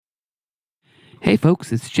Hey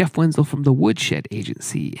folks, it's Jeff Wenzel from the Woodshed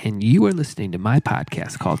Agency, and you are listening to my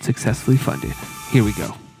podcast called Successfully Funded. Here we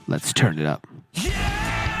go. Let's turn it up.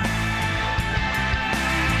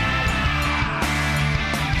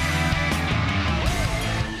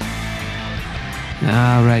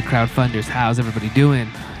 All right, crowdfunders, how's everybody doing?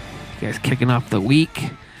 You guys kicking off the week?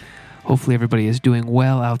 Hopefully everybody is doing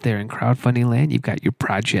well out there in crowdfunding land. You've got your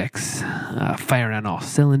projects firing on all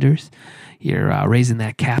cylinders. You're raising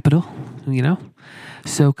that capital, you know.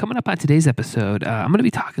 So coming up on today's episode, I'm going to be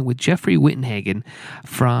talking with Jeffrey Wittenhagen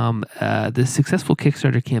from the successful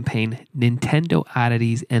Kickstarter campaign, Nintendo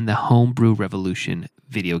Oddities and the Homebrew Revolution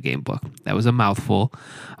video game book. That was a mouthful.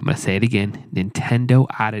 I'm going to say it again. Nintendo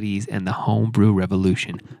Oddities and the Homebrew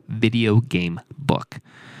Revolution video game book.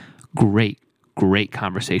 Great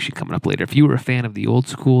conversation coming up later. If you were a fan of the old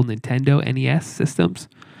school Nintendo NES systems,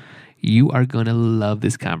 you are going to love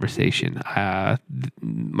this conversation.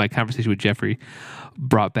 My conversation with Jeffrey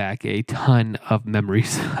brought back a ton of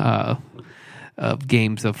memories of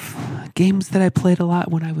games that I played a lot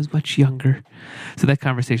when I was much younger. So that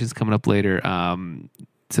conversation is coming up later.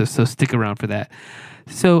 So stick around for that.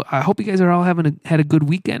 So I hope you guys are all had a good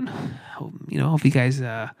weekend. Hope you guys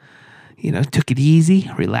took it easy,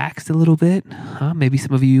 relaxed a little bit. Maybe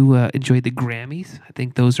some of you enjoyed the Grammys. I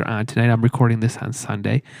think those are on tonight. I'm recording this on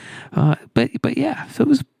Sunday. But yeah, so it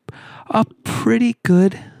was a pretty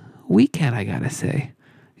good weekend, I gotta say.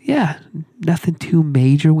 Yeah, nothing too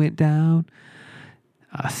major went down.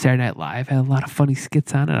 Saturday Night Live had a lot of funny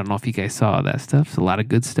skits on it. I don't know if you guys saw that stuff. There's a lot of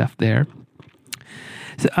good stuff there.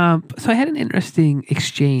 So I had an interesting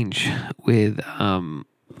exchange with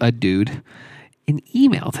a dude in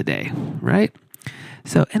email today, right?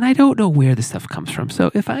 So, and I don't know where this stuff comes from.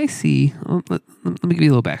 So if I see, let me give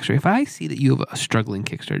you a little backstory. If I see that you have a struggling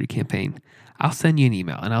Kickstarter campaign, I'll send you an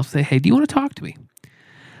email and I'll say, hey, do you want to talk to me?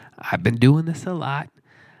 I've been doing this a lot.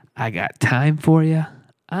 I got time for you.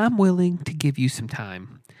 I'm willing to give you some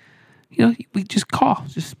time. We just call.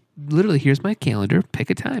 Just literally, here's my calendar. Pick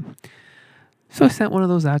a time. So I sent one of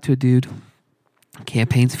those out to a dude.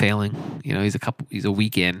 Campaign's failing. He's a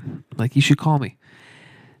week in. Like, you should call me.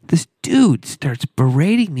 This dude starts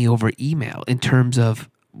berating me over email in terms of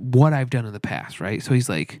what I've done in the past, right? So he's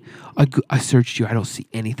like, I searched you. I don't see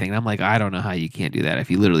anything. And I'm like, I don't know how you can't do that. If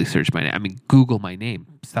you literally search my name, Google my name,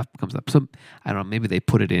 stuff comes up. So I don't know, maybe they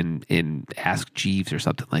put it in Ask Jeeves or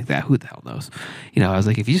something like that. Who the hell knows? I was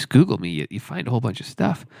like, if you just Google me, you find a whole bunch of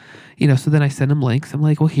stuff. So then I send him links. I'm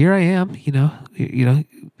like, well, here I am. He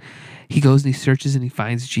goes and he searches and he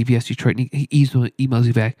finds GPS Detroit and he emails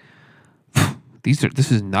me back.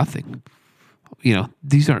 This is nothing.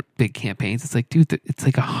 These aren't big campaigns. It's like, dude, it's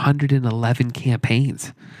like 111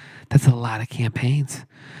 campaigns. That's a lot of campaigns.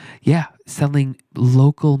 Yeah, selling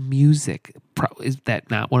local music. Is that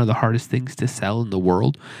not one of the hardest things to sell in the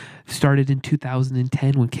world? Started in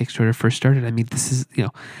 2010 when Kickstarter first started. This is,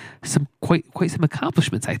 some quite some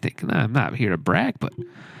accomplishments, I think. And I'm not here to brag, but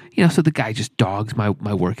so the guy just dogs my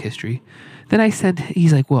work history. Then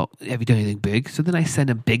he's like, well, have you done anything big? So then I send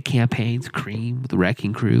him big campaigns, Cream, The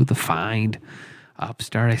Wrecking Crew, The Find,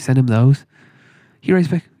 Upstart. I send him those. He writes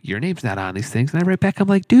back, your name's not on these things. And I write back, I'm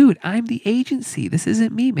like, dude, I'm the agency. This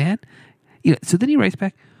isn't me, man. So then he writes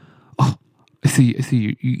back, oh, I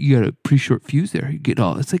see you got a pretty short fuse there. You get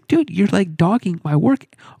all, it's like, dude, you're like dogging my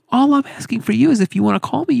work. All I'm asking for you is if you want to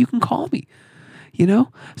call me, you can call me.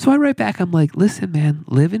 So I write back, I'm like, listen, man,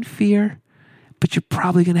 live in fear, but you're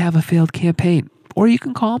probably going to have a failed campaign. Or you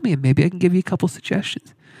can call me and maybe I can give you a couple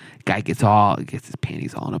suggestions. Guy gets his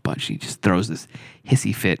panties all in a bunch. He just throws this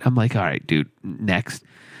hissy fit. I'm like, all right, dude, next.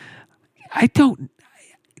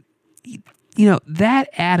 That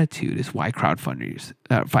attitude is why crowdfunders,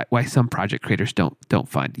 why some project creators don't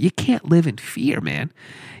fund. You can't live in fear, man.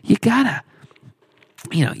 You gotta,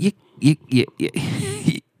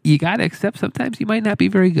 you got to accept sometimes you might not be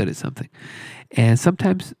very good at something. And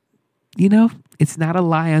sometimes, it's not a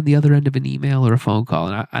lie on the other end of an email or a phone call.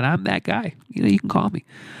 And I'm that guy. You can call me.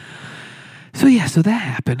 So that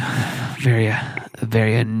happened.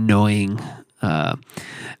 Very annoying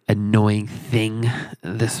thing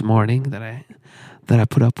this morning that I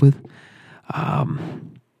put up with.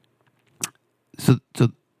 So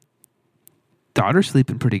daughter's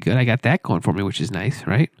sleeping pretty good. I got that going for me, which is nice,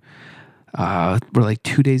 right? We're like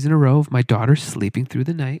 2 days in a row of my daughter sleeping through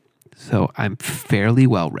the night. So I'm fairly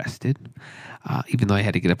well rested, even though I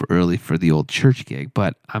had to get up early for the old church gig,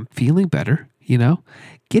 but I'm feeling better,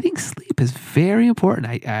 Getting sleep is very important.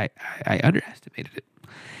 I underestimated it.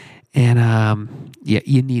 And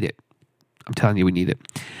you need it. I'm telling you, we need it.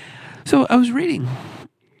 So I was reading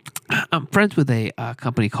I'm friends with a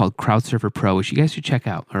company called CrowdSurfer Pro, which you guys should check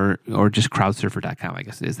out, or just crowdsurfer.com, I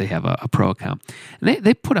guess it is. They have a pro account. And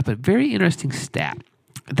they put up a very interesting stat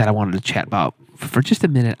that I wanted to chat about for just a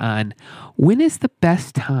minute on when is the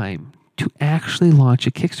best time to actually launch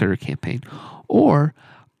a Kickstarter campaign, or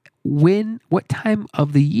what time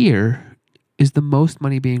of the year is the most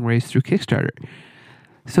money being raised through Kickstarter.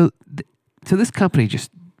 So this company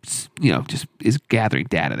just is gathering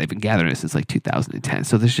data. They've been gathering it since like 2010.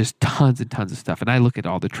 So there's just tons and tons of stuff. And I look at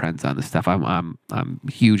all the trends on this stuff. I'm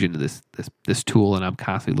huge into this tool, and I'm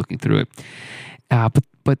constantly looking through it.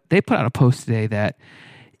 But they put out a post today that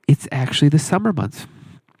it's actually the summer months.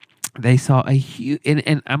 They saw a huge,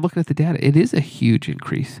 and I'm looking at the data. It is a huge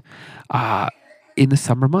increase in the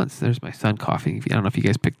summer months. There's my son coughing. I don't know if you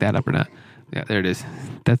guys picked that up or not. Yeah, there it is.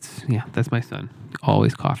 That's my son,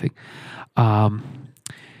 always coughing. And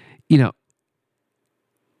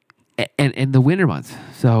the winter months.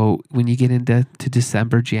 So when you get into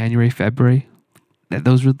December, January, February,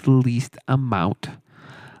 those are the least amount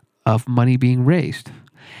of money being raised.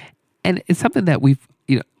 And it's something that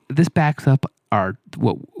this backs up our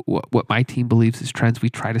what my team believes is trends. We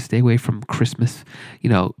try to stay away from Christmas,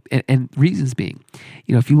 and reasons being,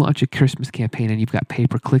 if you launch a Christmas campaign and you've got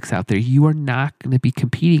pay-per-clicks out there, you are not going to be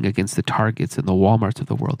competing against the Targets and the Walmarts of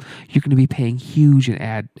the world. You're going to be paying huge and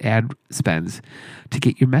ad spends to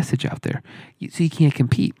get your message out there. So you can't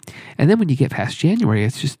compete. And then when you get past January,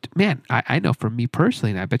 it's just, man, I know for me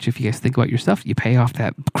personally, and I bet you if you guys think about yourself, you pay off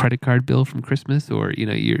that credit card bill from Christmas, or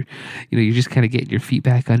you're just kind of getting your feet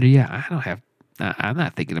back under you. I'm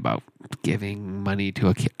not thinking about giving money to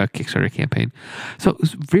a Kickstarter campaign. So it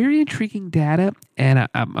was very intriguing data, and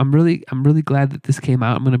I'm really glad that this came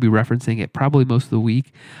out. I'm going to be referencing it probably most of the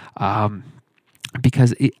week,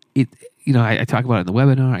 because I talk about it in the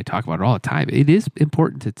webinar. I talk about it all the time. It is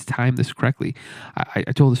important to time this correctly. I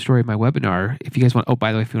told the story in my webinar. If you guys want,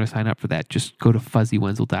 by the way, if you want to sign up for that, just go to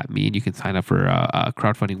fuzzywenzel.me and you can sign up for a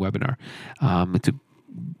crowdfunding webinar.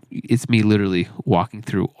 It's me literally walking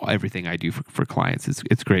through everything I do for clients.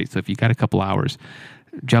 It's great. So if you got a couple hours,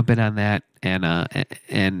 jump in on that and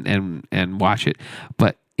watch it.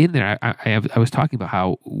 But in there, I was talking about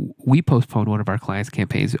how we postponed one of our clients'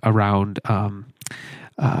 campaigns around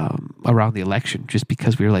the election, just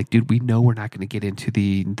because we were like, dude, we know we're not going to get into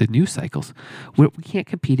the news cycles. We can't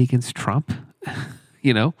compete against Trump.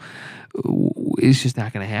 It's just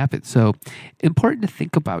not going to happen. So important to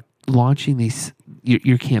think about launching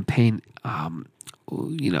your campaign, so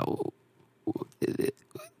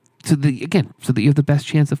that you have the best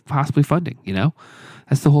chance of possibly funding.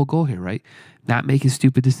 That's the whole goal here, right? Not making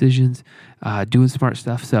stupid decisions, doing smart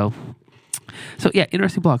stuff. So yeah,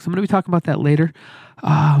 interesting blog. So I'm going to be talking about that later.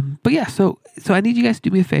 But yeah, so I need you guys to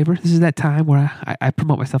do me a favor. This is that time where I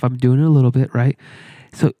promote myself. I'm doing it a little bit, right?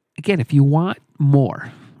 So again, if you want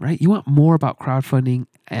more, right? You want more about crowdfunding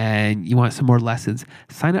and you want some more lessons,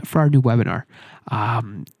 sign up for our new webinar.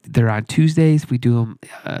 They're on Tuesdays. We do them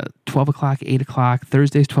 12 o'clock, 8 o'clock,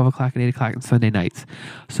 Thursdays, 12 o'clock and 8 o'clock, and Sunday nights.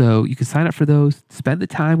 So you can sign up for those, spend the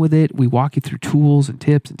time with it. We walk you through tools and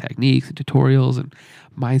tips and techniques and tutorials and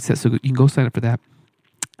mindset. So you can go sign up for that.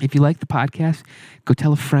 If you like the podcast, go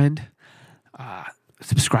tell a friend,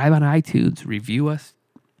 subscribe on iTunes, review us,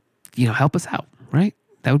 help us out, right?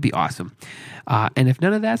 That would be awesome. And if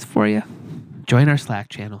none of that's for you, join our Slack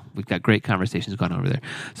channel. We've got great conversations going on over there.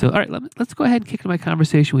 So, all right, let's go ahead and kick into my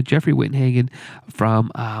conversation with Jeffrey Wittenhagen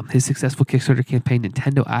from his successful Kickstarter campaign,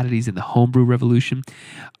 Nintendo Oddities and the Homebrew Revolution.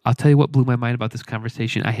 I'll tell you what blew my mind about this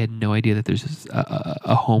conversation. I had no idea that there's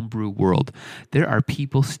a homebrew world. There are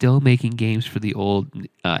people still making games for the old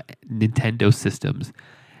Nintendo systems,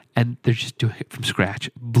 and they're just doing it from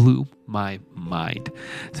scratch. Blew my mind.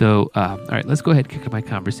 So, all right, let's go ahead and kick into my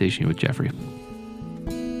conversation with Jeffrey.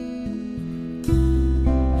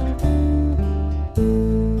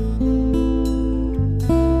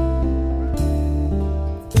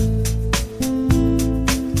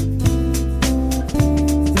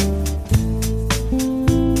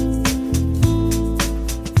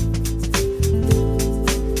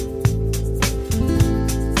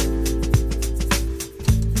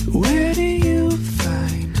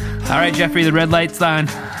 All right, Jeffrey, the red light's on.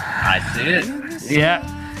 I see it.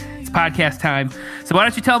 Yeah, it's podcast time. So why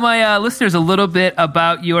don't you tell my listeners a little bit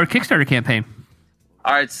about your Kickstarter campaign?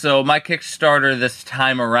 All right, so my Kickstarter this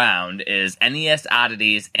time around is NES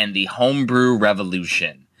Oddities and the Homebrew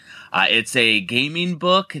Revolution. It's a gaming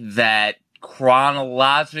book that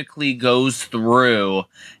chronologically goes through,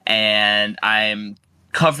 and I'm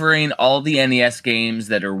covering all the NES games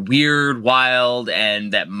that are weird, wild,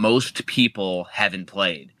 and that most people haven't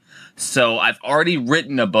played. So I've already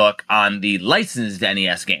written a book on the licensed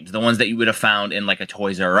NES games, the ones that you would have found in like a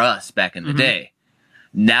Toys R Us back in the day.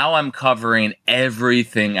 Now I'm covering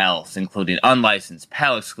everything else, including unlicensed,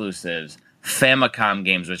 PAL exclusives, Famicom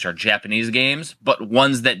games, which are Japanese games, but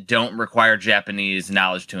ones that don't require Japanese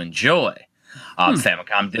knowledge to enjoy.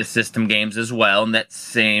 Famicom Disk System games as well, and that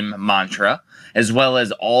same mantra, as well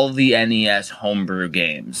as all the NES homebrew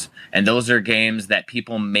games. And those are games that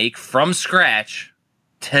people make from scratch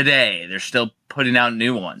today. They're still putting out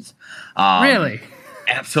new ones. Really?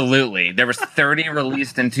 Absolutely. There was 30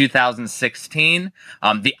 released in 2016.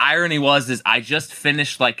 The irony is I just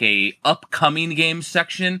finished like a upcoming games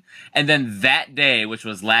section, and then that day, which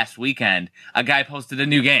was last weekend, a guy posted a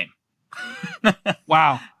new game.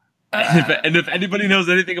 Wow. And if anybody knows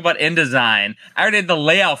anything about InDesign, I already had the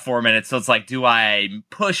layout formatted, so it's like, do I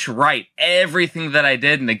push right everything that I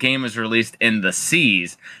did? And the game was released in the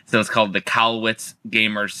C's, so it's called the Kowlitz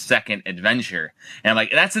Gamer's Second Adventure. And I'm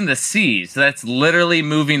like, that's in the C's, so that's literally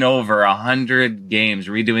moving over 100 games,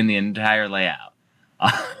 redoing the entire layout.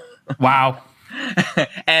 Wow.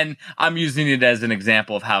 And I'm using it as an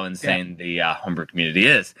example of how insane the homebrew community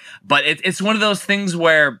is. But it's one of those things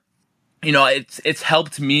where, you know, it's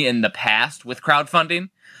helped me in the past with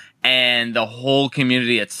crowdfunding and the whole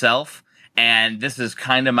community itself. And this is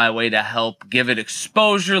kind of my way to help give it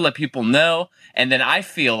exposure, let people know. And then I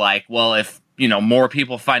feel like, well, if, you know, more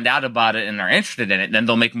people find out about it and are interested in it, then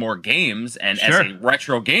they'll make more games. And as a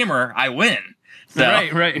retro gamer, I win. So,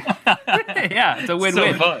 Right. Yeah, it's a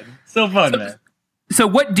win-win. So fun, man. So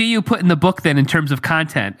what do you put in the book then in terms of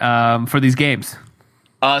content for these games?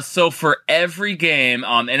 So for every game,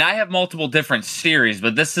 and I have multiple different series,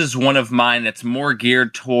 but this is one of mine that's more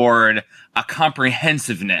geared toward a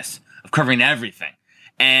comprehensiveness of covering everything.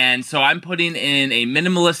 And so I'm putting in a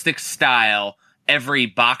minimalistic style every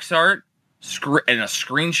box art and a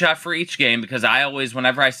screenshot for each game, because I always,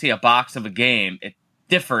 whenever I see a box of a game, it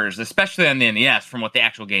differs, especially on the NES, from what the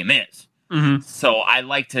actual game is. So I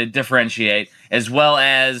like to differentiate, as well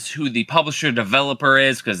as who the publisher developer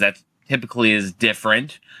is, because that's typically is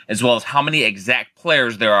different, as well as how many exact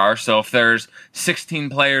players there are. So if there's 16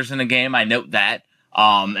 players in a game, I note that.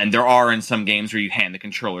 And there are in some games where you hand the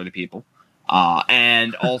controller to people.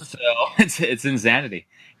 And also, it's insanity.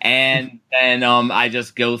 And then I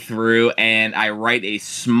just go through and I write a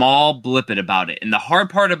small blippet about it. And the hard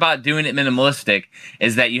part about doing it minimalistic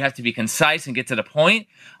is that you have to be concise and get to the point.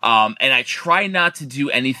 And I try not to do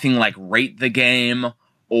anything like rate the game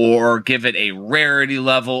or give it a rarity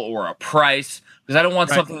level or a price, because I don't want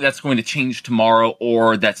something that's going to change tomorrow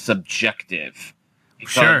or that's subjective.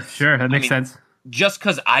 Because, Sure. That makes sense. Just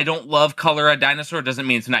because I don't love Color a Dinosaur doesn't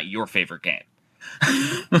mean it's not your favorite game.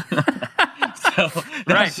 So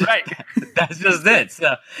that's just it.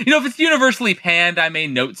 So, you know, if it's universally panned, I may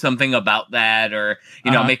note something about that, or,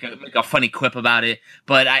 you know, make a funny quip about it.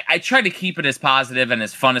 But I try to keep it as positive and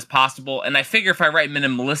as fun as possible. And I figure if I write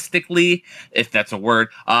minimalistically, if that's a word,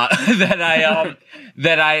 that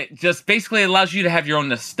I just basically allows you to have your own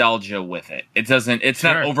nostalgia with it. It's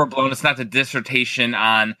not overblown. It's not a dissertation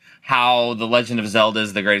on how The Legend of Zelda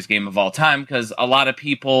is the greatest game of all time, because a lot of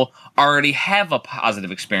people already have a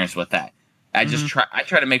positive experience with that. I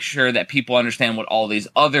try to make sure that people understand what all these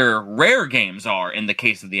other rare games are in the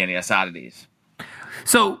case of the NES oddities.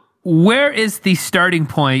 So where is the starting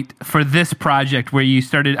point for this project where you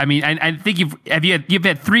started? I mean, I think you've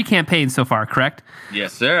had 3 campaigns so far, correct?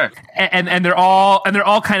 Yes, sir. And they're all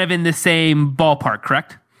kind of in the same ballpark,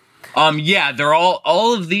 correct? Yeah, they're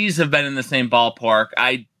all of these have been in the same ballpark.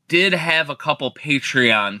 I did have a couple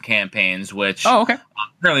Patreon campaigns, which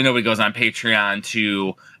apparently nobody goes on Patreon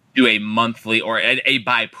to do a monthly or a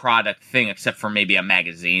byproduct thing, except for maybe a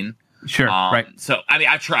magazine. Sure, right. So, I mean,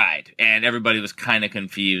 I tried, and everybody was kind of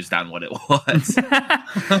confused on what it was.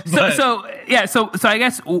 So I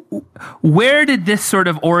guess, where did this sort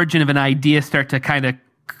of origin of an idea start to kind of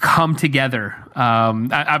come together?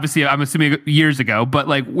 Obviously, I'm assuming years ago, but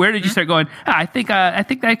like, where did you start going, I think I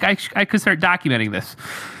could start documenting this?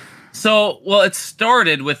 So, well, it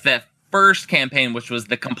started with that first campaign, which was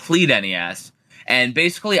the Complete NES. And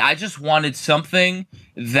basically, I just wanted something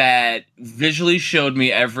that visually showed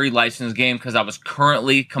me every licensed game, because I was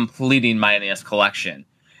currently completing my NES collection.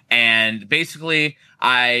 And basically,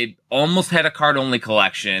 I almost had a card-only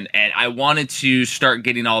collection, and I wanted to start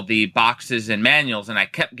getting all the boxes and manuals, and I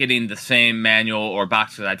kept getting the same manual or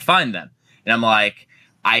boxes I'd find them. And I'm like,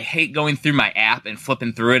 I hate going through my app and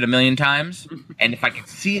flipping through it a million times. And if I can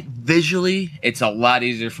see it visually, it's a lot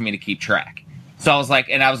easier for me to keep track. So I was like,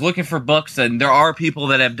 and I was looking for books, and there are people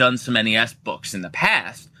that have done some NES books in the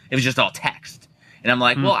past. It was just all text. And I'm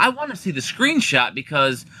like, well, I want to see the screenshot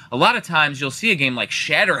because a lot of times you'll see a game like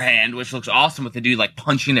Shatterhand, which looks awesome with the dude like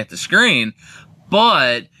punching at the screen,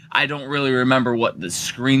 but I don't really remember what the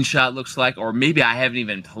screenshot looks like, or maybe I haven't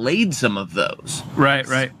even played some of those.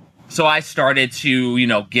 Right. So I started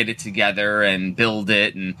to, get it together and build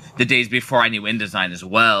it, and the days before I knew InDesign as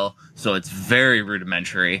well, so it's very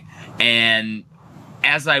rudimentary. And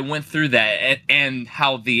as I went through that, and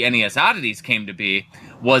how the NES Oddities came to be,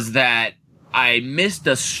 was that I missed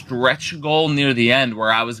a stretch goal near the end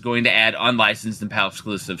where I was going to add unlicensed and PAL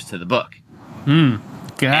exclusives to the book.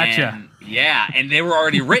 Gotcha. And they were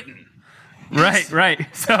already written. Right.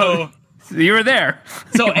 So you were there.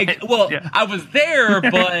 I was there,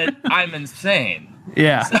 but I'm insane.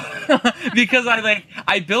 Yeah. Because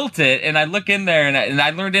I built it, and I look in there, and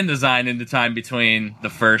I learned InDesign in the time between the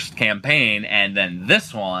first campaign and then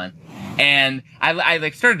this one, and I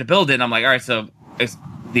started to build it, and I'm like, all right, so it's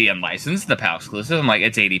the unlicensed, the PAL exclusive. I'm like,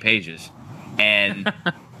 it's 80 pages, and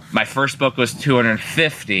my first book was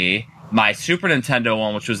 250. My Super Nintendo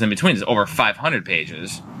one, which was in between, is over 500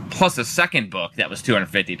 pages, plus a second book that was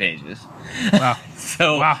 250 pages. Wow.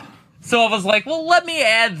 So I was like, well, let me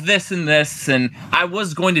add this and this, and I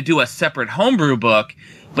was going to do a separate homebrew book,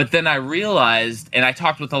 but then I realized, and I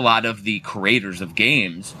talked with a lot of the creators of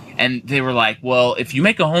games, and they were like, well, if you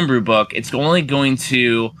make a homebrew book, it's only going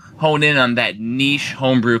to hone in on that niche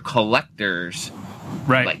homebrew collectors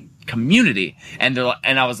community. And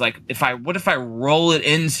I was like, what if I roll it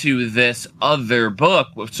into this other book,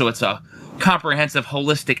 so it's a comprehensive,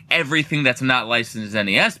 holistic, everything that's not licensed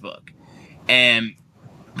NES book? And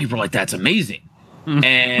people were like, that's amazing.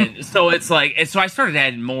 And so it's like, so I started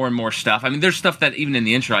adding more and more stuff. I mean, there's stuff that even in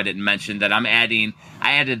the intro I didn't mention that I'm adding.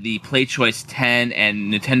 I added the PlayChoice 10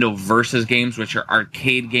 and Nintendo Versus games, which are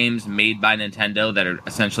arcade games made by Nintendo that are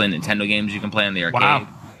essentially Nintendo games you can play on the arcade. Wow.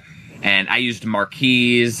 And I used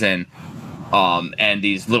marquees and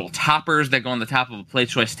these little toppers that go on the top of a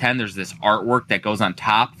PlayChoice 10. There's this artwork that goes on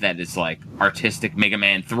top that is like artistic Mega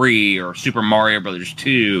Man 3 or Super Mario Brothers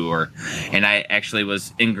 2, and I actually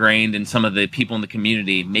was ingrained in some of the people in the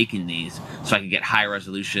community making these, so I could get high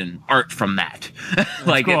resolution art from that.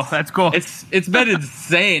 That's cool. It's been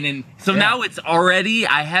insane, and so now it's already.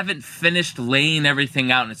 I haven't finished laying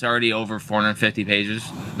everything out, and it's already over 450 pages.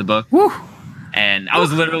 The book. Woo. And I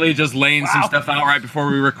was literally just laying some stuff out right before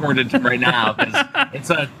we recorded right now,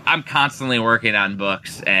 because I'm constantly working on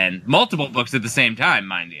books, and multiple books at the same time,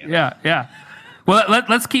 mind you. Yeah. Well,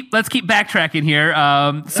 let's keep backtracking here.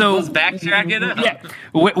 So let's backtrack it up. Yeah.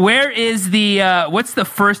 Where is the what's the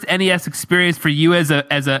first NES experience for you as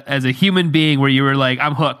a human being where you were like,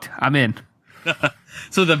 I'm hooked, I'm in?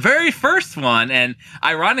 So the very first one, and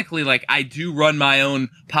ironically, I do run my own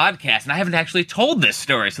podcast, and I haven't actually told this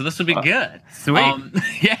story, so this will be good. Sweet.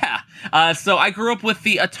 So I grew up with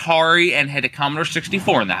the Atari and had a Commodore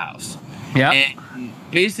 64 in the house. Yeah. And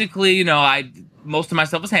basically, most of my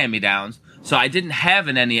stuff was hand-me-downs, so I didn't have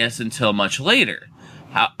an NES until much later.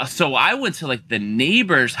 So I went to the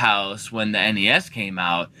neighbor's house when the NES came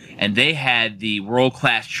out, and they had the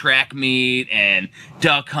world-class track meet and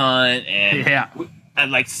duck hunt, and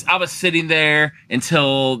I was sitting there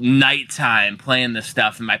until nighttime playing this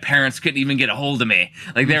stuff, and my parents couldn't even get a hold of me.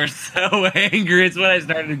 They were so angry. It's when I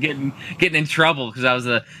started getting in trouble, because I was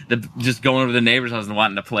just going over to the neighbor's house and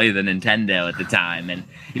wanting to play the Nintendo at the time. And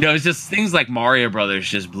it's just things like Mario Brothers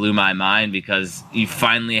just blew my mind, because you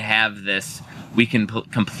finally have this we can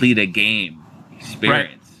complete a game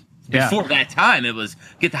experience. Right. Before that time, it was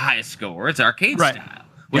get the highest score. It's arcade style,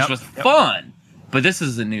 which was Yep. fun. But this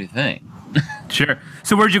is a new thing. Sure.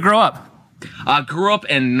 So where'd you grow up? Grew up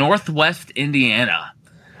in Northwest Indiana.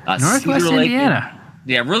 Northwest Cedar Lake, Indiana.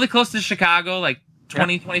 Yeah, really close to Chicago,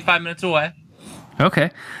 25 minutes away.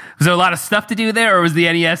 Okay. Was there a lot of stuff to do there, or was the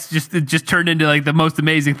NES just turned into the most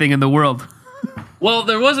amazing thing in the world? Well,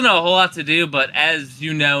 there wasn't a whole lot to do, but as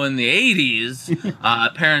you know, in the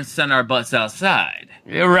 80s, parents sent our butts outside.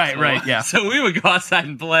 Right, yeah. So we would go outside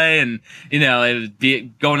and play, and, it would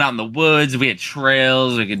be going out in the woods. We had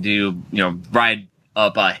trails. We could do, ride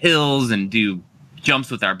up hills and do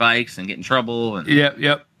jumps with our bikes and get in trouble. And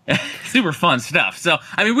Yep. super fun stuff. So,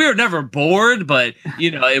 we were never bored, but,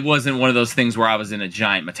 it wasn't one of those things where I was in a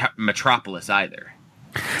giant metropolis either.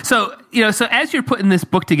 So, so as you're putting this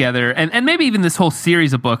book together, and maybe even this whole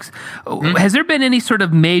series of books, has there been any sort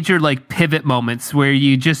of major pivot moments where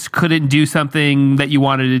you just couldn't do something that you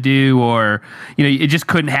wanted to do, or it just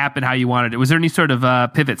couldn't happen how you wanted it? Was there any sort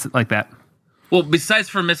of pivots like that? Well, besides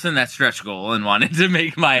for missing that stretch goal and wanting to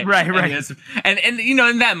make my Right. and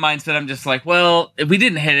in that mindset, I'm just like, well, if we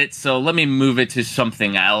didn't hit it, so let me move it to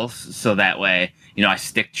something else, so that way, I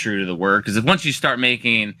stick true to the word. Because if once you start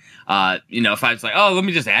making, if I was like, oh, let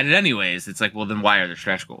me just add it anyways, it's like, well, then why are there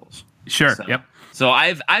stretch goals? Sure. So, Yep. So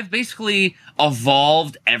I've basically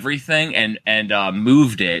evolved everything and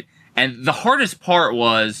moved it, and the hardest part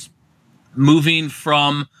was moving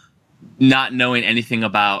from not knowing anything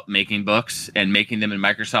about making books and making them in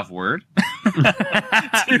Microsoft Word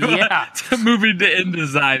to moving to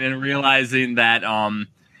InDesign and realizing that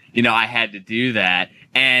I had to do that.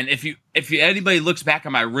 And if anybody looks back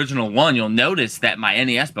on my original one, you'll notice that my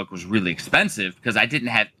NES book was really expensive because I didn't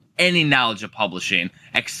have any knowledge of publishing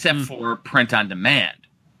except for print on demand.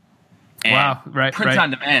 And print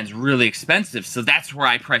on demand is really expensive, so that's where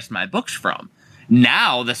I priced my books from.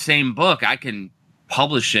 Now the same book I can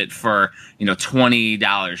publish it for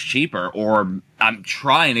 $20 cheaper, or I'm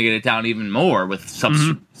trying to get it down even more with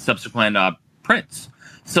subsequent prints.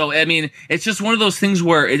 So I mean, it's just one of those things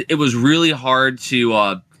where it was really hard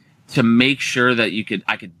to make sure that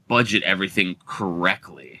I could budget everything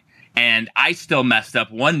correctly. And I still messed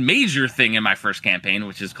up one major thing in my first campaign,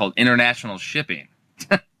 which is called international shipping.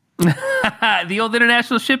 The old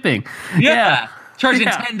international shipping. Yeah. Charging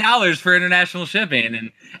 $10 for international shipping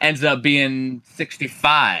and ends up being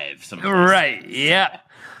 $65. Right. Yeah.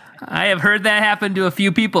 I have heard that happen to a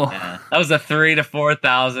few people. Yeah. That was a $3,000 to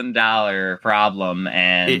 $4,000 problem,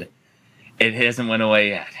 and it hasn't went away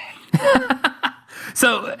yet.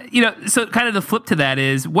 So, so kind of the flip to that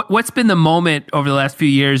is what's been the moment over the last few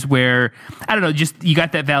years where, I don't know, just you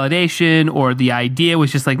got that validation or the idea was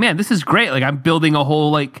just like, man, this is great. Like I'm building a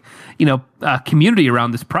whole community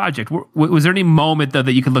around this project. Was there any moment though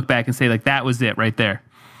that you could look back and say like, that was it right there?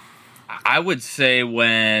 I would say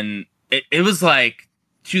when it was like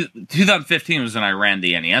 2015 was when I ran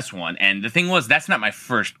the NES one. And the thing was, that's not my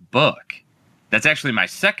first book. That's actually my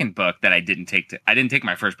second book that I didn't take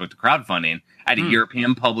my first book to crowdfunding. I had a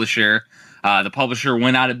European publisher. The publisher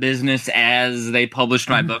went out of business as they published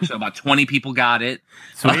my book, so about 20 people got it.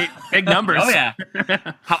 Sweet. Big numbers. Oh, yeah.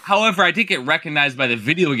 However, I did get recognized by the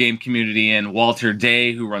video game community and Walter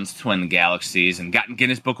Day, who runs Twin Galaxies, and got in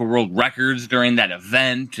Guinness Book of World Records during that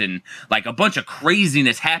event. And like a bunch of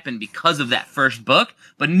craziness happened because of that first book,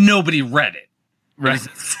 but nobody read it. Right.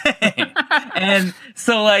 And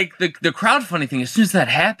so like the crowdfunding thing, as soon as that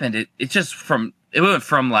happened, it went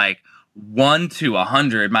from like 1 to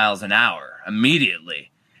 100 miles an hour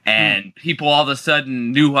immediately. And people all of a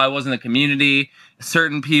sudden knew who I was in the community.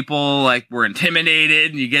 Certain people like were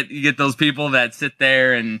intimidated, and you get those people that sit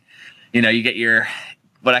there and you get your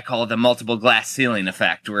what I call the multiple glass ceiling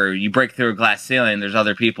effect, where you break through a glass ceiling, there's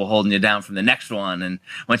other people holding you down from the next one, and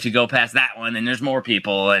once you go past that one, and there's more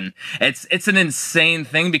people, and it's an insane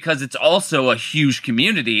thing because it's also a huge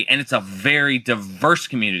community, and it's a very diverse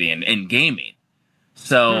community in gaming.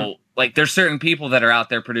 So like there's certain people that are out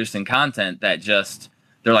there producing content that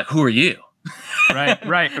they're like, who are you?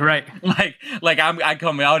 Right. Like I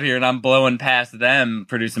come out here and I'm blowing past them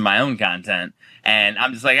producing my own content, and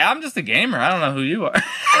I'm just like, I'm just a gamer. I don't know who you are.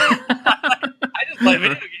 I just play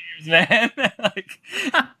video games, man.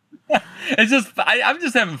 It's just I'm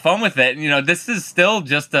just having fun with it. And, this is still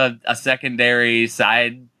just a secondary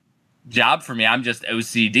side job for me. I'm just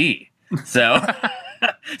OCD, so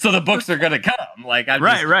so the books are gonna come. Like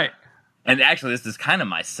right. And actually, this is kind of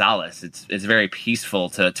my solace. It's very peaceful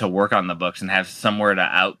to work on the books and have somewhere to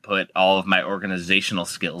output all of my organizational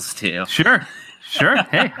skills to. Sure.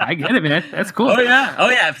 Hey, I get it, man. That's cool. Oh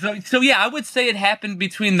yeah. So yeah, I would say it happened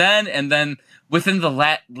between then and then. Within the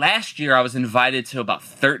last year, I was invited to about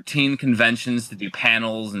 13 conventions to do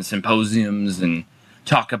panels and symposiums and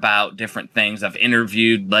talk about different things. I've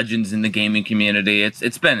interviewed legends in the gaming community.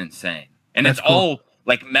 It's been insane, and That's it's cool. all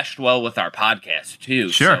like meshed well with our podcast too.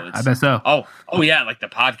 Sure, so I bet so. Oh yeah, like the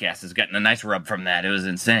podcast is getting a nice rub from that. It was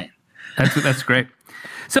insane. That's great.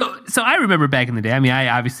 So I remember back in the day. I mean, I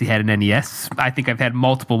obviously had an NES. I think I've had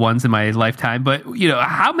multiple ones in my lifetime. But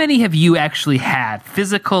how many have you actually had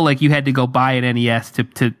physical? Like you had to go buy an NES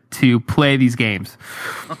to play these games.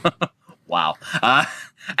 Wow.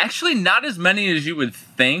 Actually, not as many as you would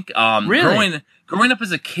think. Really? Growing up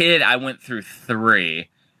as a kid, I went through 3.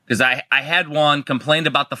 Because I had one, complained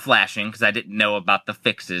about the flashing because I didn't know about the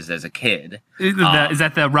fixes as a kid. Is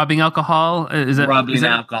that the rubbing alcohol?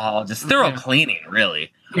 Alcohol, just thorough cleaning,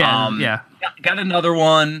 really. Yeah. Got another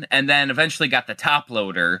one, and then eventually got the top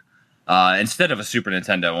loader instead of a Super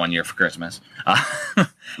Nintendo one year for Christmas.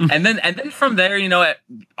 And then from there,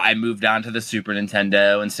 I moved on to the Super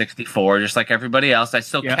Nintendo and 64, just like everybody else. I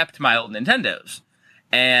still kept my old Nintendos.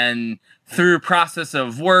 And through process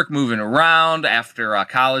of work, moving around after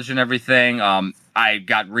college and everything, I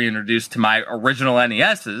got reintroduced to my original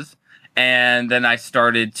NESs, and then I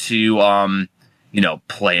started to,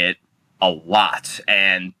 play it a lot.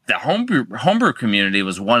 And the homebrew community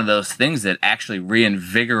was one of those things that actually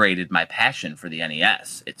reinvigorated my passion for the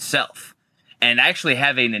NES itself. And I actually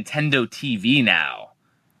have a Nintendo TV now,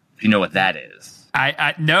 if you know what that is.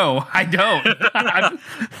 No, I don't.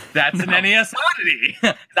 That's an NES oddity.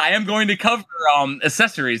 I am going to cover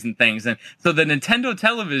accessories and things. And so the Nintendo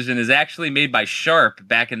television is actually made by Sharp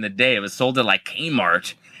back in the day. It was sold at like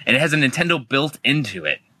Kmart, and it has a Nintendo built into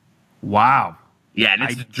it. Wow. Yeah, and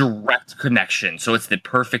it's a direct connection. So it's the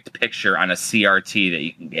perfect picture on a CRT that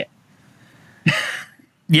you can get.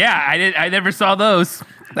 Yeah, I never saw those.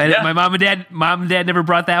 My mom and dad never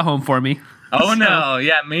brought that home for me. Oh, no.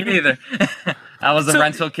 Yeah, me neither. I was a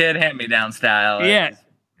rental kid, hand-me-down style. Yeah.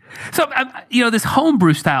 So, this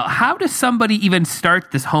homebrew style, how does somebody even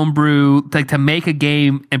start this homebrew, like to make a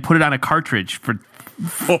game and put it on a cartridge for...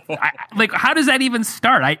 how does that even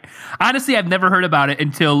start? I've never heard about it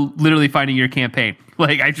until literally finding your campaign.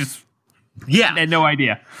 I had no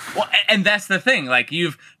idea. Well, and that's the thing. Like,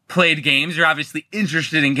 you've played games, you're obviously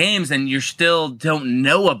interested in games, and you still don't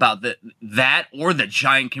know about that or the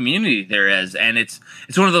giant community there is. And it's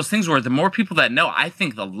one of those things where the more people that know, I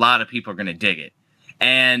think a lot of people are going to dig it.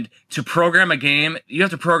 And to program a game, you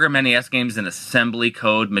have to program NES games in assembly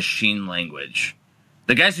code machine language.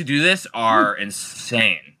 The guys who do this are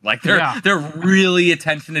insane. Like they're really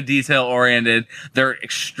attention to detail oriented. They're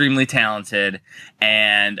extremely talented,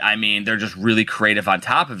 and I mean they're just really creative on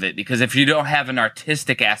top of it. Because if you don't have an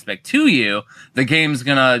artistic aspect to you, the game's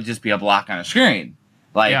gonna just be a block on a screen.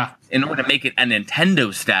 In order to make it a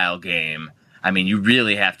Nintendo style game, I mean you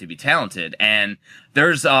really have to be talented. And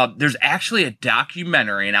there's actually a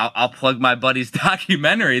documentary, and I'll plug my buddy's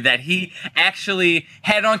documentary that he actually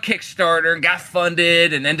had on Kickstarter and got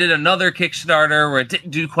funded, and then did another Kickstarter where it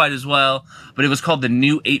didn't do quite as well, but it was called The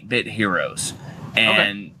New 8-Bit Heroes.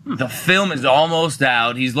 And the film is almost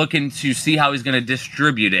out. He's looking to see how he's going to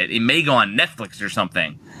distribute it. It may go on Netflix or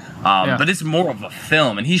something. But it's more of a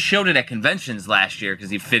film. And he showed it at conventions last year because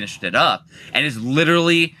he finished it up. And is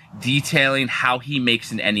literally detailing how he makes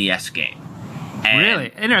an NES game. And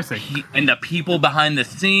really? Interesting. And the people behind the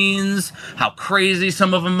scenes, how crazy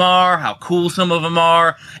some of them are, how cool some of them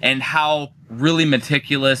are, and how really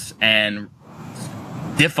meticulous and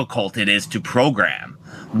difficult it is to program.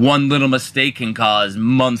 One little mistake can cause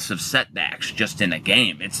months of setbacks just in a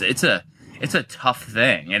game. It's a tough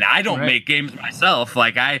thing, and I don't make games myself.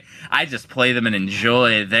 Like I just play them and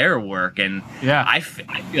enjoy their work, and I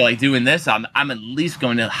feel like doing this. I'm at least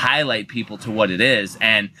going to highlight people to what it is,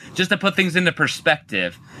 and just to put things into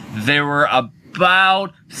perspective, there were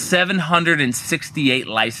about 768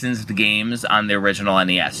 licensed games on the original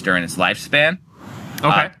NES during its lifespan.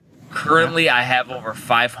 Okay. Currently, I have over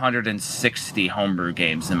 560 homebrew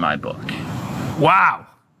games in my book. Wow.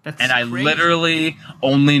 That's crazy. I literally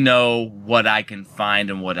only know what I can find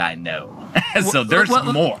and what I know. So there's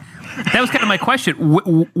more. That was kind of my question.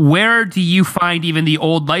 Where do you find even the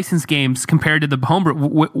old licensed games compared to the homebrew?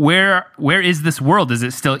 Where is this world? Is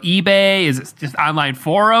it still eBay? Is it just online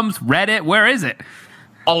forums, Reddit? Where is it?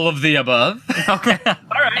 All of the above. Okay. All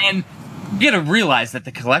right. And you got to realize that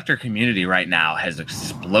the collector community right now has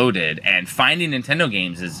exploded, and finding Nintendo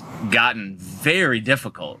games has gotten very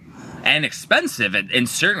difficult and expensive in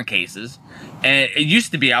certain cases. And it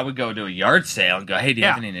used to be I would go to a yard sale and go, hey, do you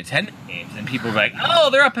have any Nintendo games? And people would be like, oh,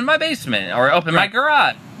 they're up in my basement or up in my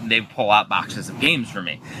garage. And they pull out boxes of games for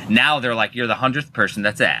me. Now they're like, you're the 100th person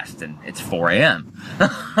that's asked, and it's 4 a.m.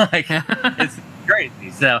 It's crazy.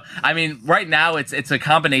 So, I mean, right now it's a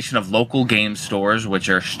combination of local game stores, which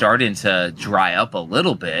are starting to dry up a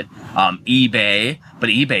little bit. eBay, but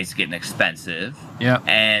eBay's getting expensive. Yeah.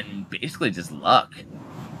 And basically just luck.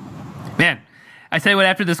 Man, I tell you what,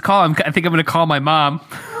 after this call, I think I'm going to call my mom,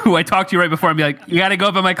 who I talked to right before, and be like, you got to go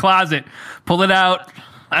up in my closet, pull it out.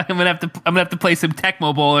 I'm gonna have to play some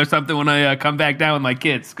Tecmo Bowl or something when I come back down with my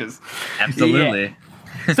kids. Absolutely.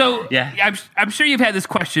 Yeah. So I'm sure you've had this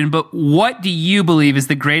question, but what do you believe is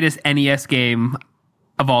the greatest NES game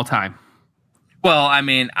of all time? Well, I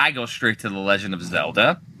mean, I go straight to The Legend of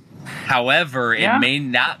Zelda. However, it may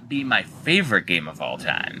not be my favorite game of all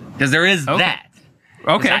time, because there is that.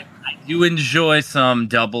 Okay. I do enjoy some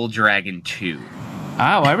Double Dragon 2. Oh,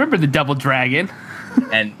 I remember the Double Dragon.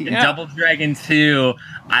 And Double Dragon 2,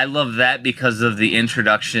 I love that because of the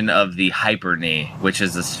introduction of the Hyper Knee, which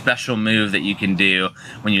is a special move that you can do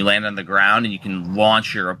when you land on the ground, and you can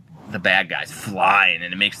launch your the bad guys flying,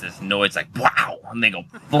 and it makes this noise like wow, and they go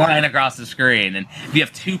flying across the screen. And if you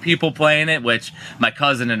have two people playing it, which my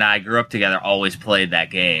cousin and I grew up together, always played that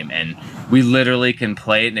game, and we literally can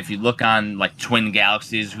play it. And if you look on like Twin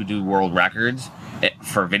Galaxies, who do world records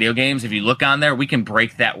for video games, if you look on there, we can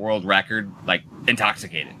break that world record like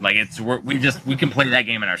intoxicated. Like we can play that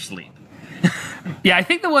game in our sleep. Yeah, I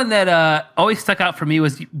think the one that always stuck out for me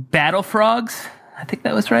was Battle Frogs. I think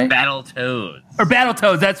that was right. Battletoads. Or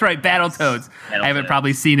Battletoads, that's right, Battletoads. I haven't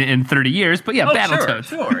probably seen it in 30 years, but yeah, Battletoads.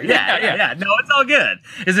 Sure. Yeah. No, it's all good.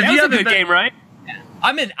 That was a good game, right?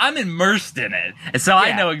 I'm immersed in it, and so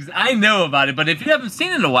I know about it. But if you haven't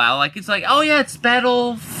seen it in a while, like it's like, oh yeah, it's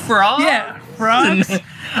Battle Frogs. Yeah, frogs.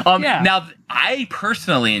 Now, I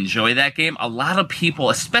personally enjoy that game. A lot of people,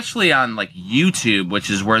 especially on like YouTube, which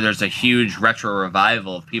is where there's a huge retro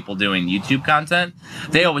revival of people doing YouTube content,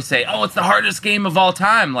 they always say, "Oh, it's the hardest game of all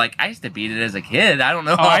time." Like I used to beat it as a kid. I don't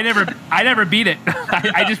know. Oh, I never beat it.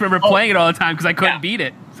 I just remember playing it all the time because I couldn't beat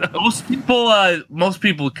it. So. Most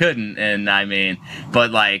people couldn't, and I mean,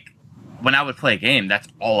 but like when I would play a game, that's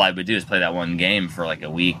all I would do is play that one game for like a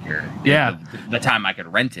week or the time I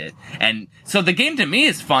could rent it. And so the game to me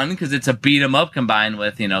is fun because it's a beat 'em up combined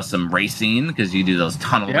with some racing because you do those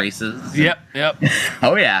tunnel races. Yep.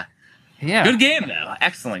 Oh yeah. Yeah. Good game though.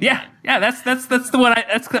 Excellent. Yeah. Game. Yeah. That's the one.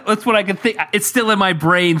 That's what I can think. It's still in my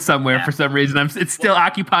brain somewhere for some reason. It's still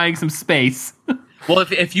occupying some space. Well,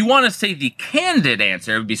 if you want to say the candid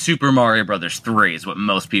answer, it would be Super Mario Brothers 3 is what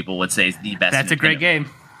most people would say is the best. That's a great game.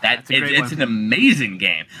 It's an amazing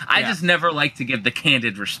game. I just never like to give the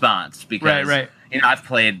candid response because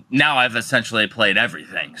I've essentially played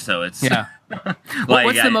everything. So it's what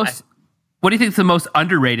do you think is the most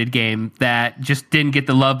underrated game that just didn't get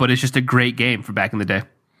the love, but it's just a great game for back in the day?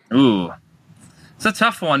 Ooh, it's a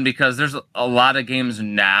tough one because there's a lot of games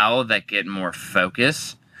now that get more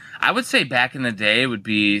focus. I would say back in the day would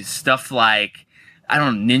be stuff like, I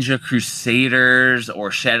don't know, Ninja Crusaders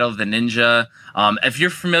or Shadow of the Ninja. If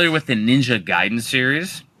you're familiar with the Ninja Gaiden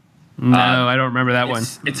series. No, I don't remember that one.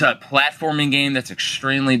 It's a platforming game that's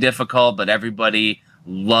extremely difficult, but everybody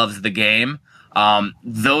loves the game.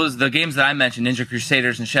 The games that I mentioned, Ninja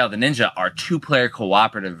Crusaders and Shadow of the Ninja, are 2-player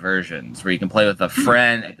cooperative versions where you can play with a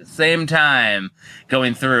friend at the same time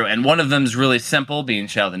going through. And one of them is really simple, being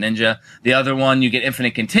Shadow of the Ninja. The other one, you get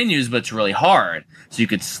infinite continues, but it's really hard, so you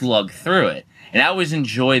could slug through it. And I always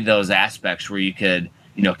enjoyed those aspects where you could,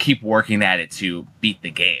 keep working at it to beat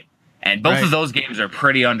the game. And both of those games are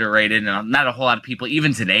pretty underrated, and not a whole lot of people,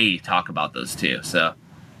 even today, talk about those two. So,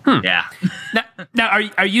 yeah. Now,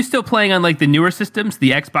 are you still playing on like the newer systems,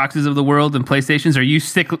 the Xboxes of the world and PlayStations? Or are you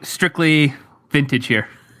strictly vintage here?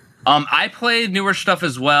 I play newer stuff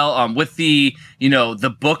as well. With the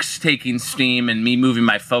books taking steam and me moving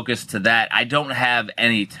my focus to that, I don't have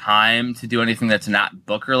any time to do anything that's not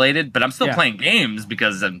book related. But I'm still playing games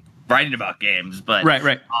because I'm writing about games. But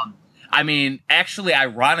right. I mean, actually,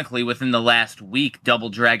 ironically, within the last week, Double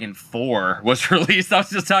Dragon 4 was released. I was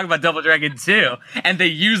just talking about Double Dragon 2, and they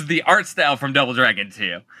used the art style from Double Dragon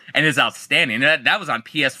 2, and it's outstanding. That was on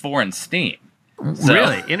PS4 and Steam. So,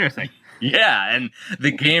 really? Interesting. Yeah, and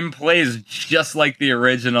the game plays just like the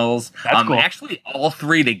originals. That's cool. Actually, all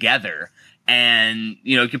three together. And,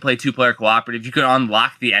 you can play 2-player cooperative. You can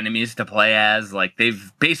unlock the enemies to play as. Like, they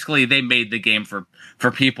made the game for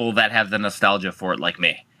people that have the nostalgia for it like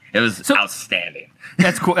me. It was outstanding.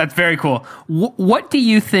 That's cool. That's very cool. What do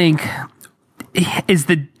you think is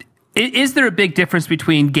there a big difference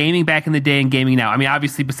between gaming back in the day and gaming now? I mean,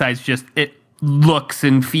 obviously, besides just it looks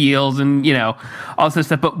and feels and all this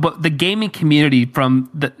stuff, but the gaming community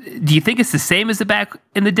do you think it's the same as the back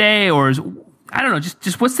in the day, or I don't know,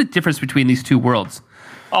 just what's the difference between these two worlds?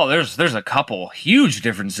 Oh, there's a couple huge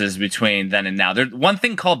differences between then and now. There's one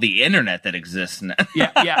thing called the internet that exists now.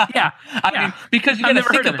 Yeah. I mean, because you got to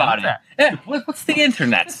think about it. Yeah, what's the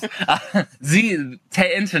internet? The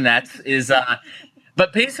internet is.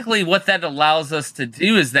 But basically, what that allows us to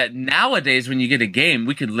do is that nowadays, when you get a game,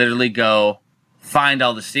 we could literally go find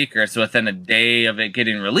all the secrets within a day of it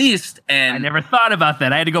getting released. And I never thought about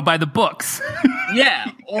that. I had to go buy the books.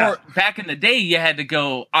 Yeah, or back in the day, you had to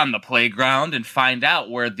go on the playground and find out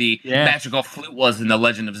where the magical flute was in The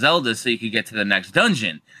Legend of Zelda so you could get to the next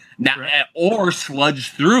dungeon. Now, or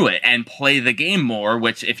sludge through it and play the game more,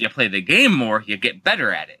 which if you play the game more, you get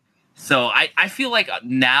better at it. So I feel like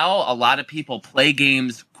now a lot of people play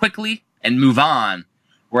games quickly and move on,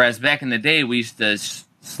 whereas back in the day, we used to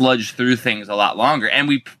sludge through things a lot longer, and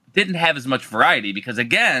we didn't have as much variety because,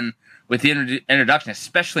 again, with the introduction,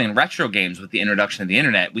 especially in retro games, with the introduction of the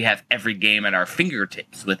internet, we have every game at our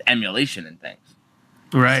fingertips with emulation and things.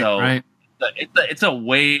 Right. it's a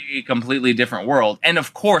way completely different world. And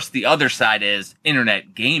of course, the other side is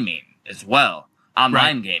internet gaming as well,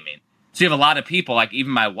 online gaming. So you have a lot of people, like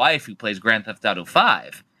even my wife who plays Grand Theft Auto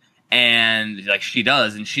 5. And like she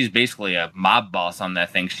does, and she's basically a mob boss on that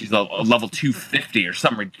thing. She's a level 250 or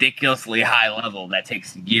some ridiculously high level that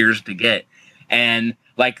takes years to get. And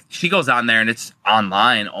like she goes on there and it's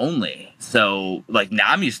online only. So like now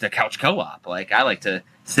I'm used to couch co-op. Like I like to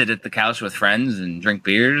sit at the couch with friends and drink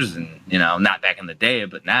beers and, you know, not back in the day,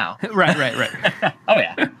 but now. Right. Oh,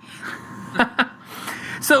 yeah.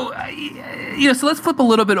 So, you know, so let's flip a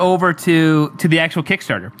little bit over to the actual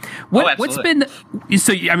Kickstarter. What's been,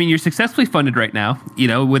 so, I mean, you're successfully funded right now, you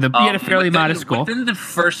know, with you had a fairly modest goal. Within the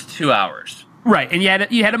first 2 hours. Right, and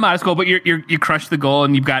you had a modest goal, but you crushed the goal,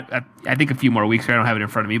 and you've got, I think, a few more weeks. I don't have it in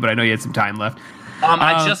front of me, but I know you had some time left.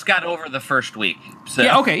 I just got over the first week. So.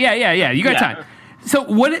 Yeah, okay, yeah. You got time. So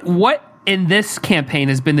what in this campaign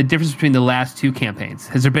has been the difference between the last two campaigns?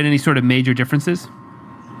 Has there been any sort of major differences?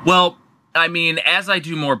 Well, I mean, as I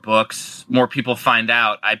do more books, more people find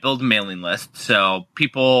out. I build a mailing list, so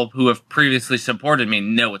people who have previously supported me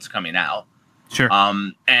know it's coming out. Sure.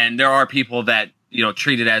 And there are people that, you know,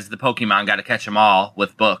 treat it as the Pokemon got to catch them all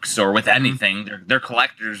with books or with anything. Mm-hmm. They're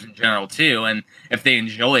collectors in general too, and if they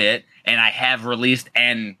enjoy it, and I have released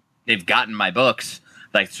and they've gotten my books,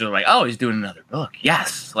 like sort of like, oh, he's doing another book.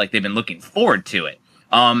 Yes, like they've been looking forward to it.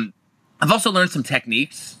 I've also learned some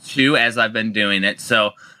techniques too as I've been doing it.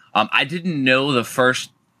 So I didn't know the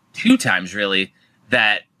first 2 times really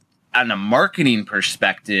that on a marketing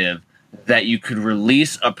perspective that you could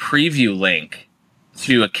release a preview link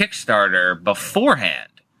to a Kickstarter beforehand.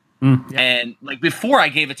 Yeah. And like before I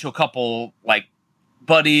gave it to a couple like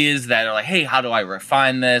buddies that are like, hey, how do I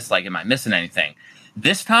refine this? Like, am I missing anything?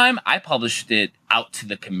 This time I published it out to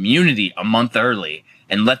the community a month early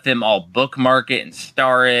and let them all bookmark it and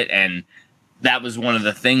star it. And that was one of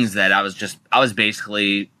the things that I was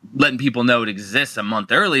basically letting people know it exists a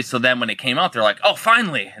month early. So then when it came out, they're like, oh,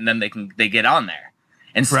 finally. And then they get on there.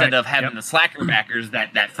 Instead of having the slacker backers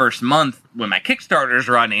that first month when my Kickstarter's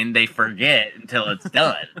running, they forget until it's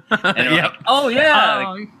done. And they're like, oh,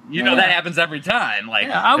 yeah. You know, that happens every time. Like,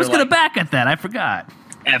 I was going to back at that. I forgot.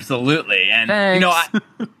 Absolutely. And, thanks.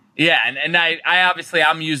 you know, and I obviously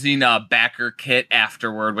I'm using a backer kit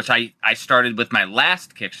afterward, which I started with my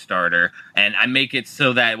last Kickstarter, and I make it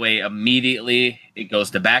so that way immediately it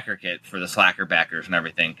goes to backer kit for the slacker backers and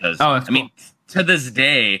everything. Because, I mean, to this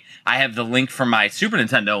day, I have the link for my Super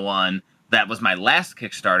Nintendo one that was my last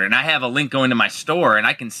Kickstarter, and I have a link going to my store, and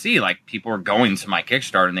I can see, like, people are going to my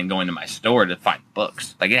Kickstarter and then going to my store to find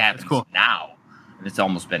books. Like, it happens now, and it's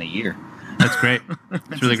almost been a year. That's great.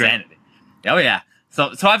 It's really great. Oh, yeah. So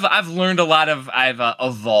I've learned a lot I've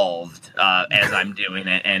evolved as I'm doing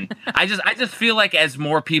it, and I just feel like as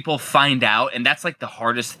more people find out, and that's like the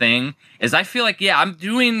hardest thing is I feel like I'm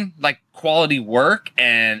doing like quality work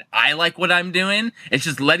and I like what I'm doing. It's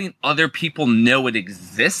just letting other people know it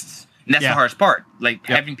exists, and that's the hardest part. Like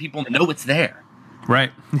having people know it's there.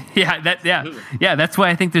 Right. Yeah. That's why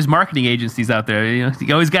I think there's marketing agencies out there. You know,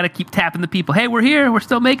 you always got to keep tapping the people. Hey, we're here. We're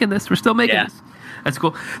still making this. We're still making this. That's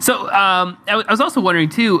cool. So I was also wondering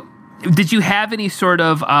too, did you have any sort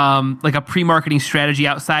of like a pre-marketing strategy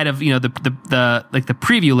outside of, you know, the like the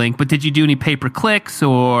preview link, but did you do any pay-per-clicks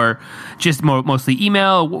or just mostly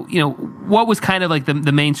email? You know, what was kind of like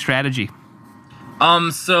the main strategy?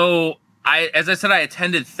 So as I said, I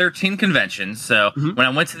attended 13 conventions. So when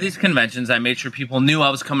I went to these conventions, I made sure people knew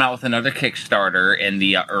I was coming out with another Kickstarter in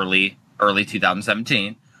the early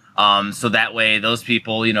 2017. So that way those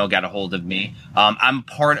people, you know, got a hold of me. I'm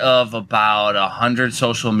part of about 100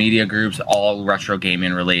 social media groups, all retro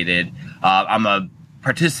gaming related. I'm a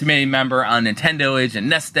participating member on Nintendo Age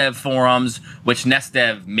and NESDev forums, which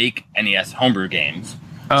NESDev make NES homebrew games.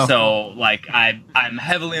 Oh. So like I'm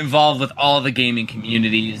heavily involved with all the gaming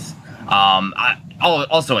communities.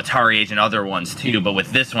 Also Atari Age and other ones too, but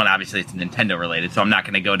with this one, obviously it's Nintendo related, so I'm not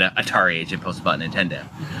going to go to Atari Age and post about Nintendo.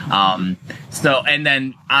 So, and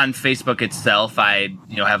then on Facebook itself, I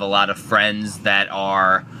have a lot of friends that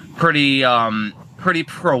are pretty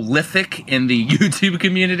prolific in the YouTube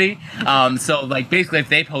community. So like basically if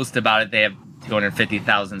they post about it, they have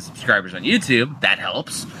 250,000 subscribers on YouTube. That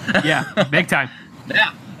helps. Yeah, big time.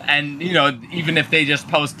 Yeah. And, you know, even if they just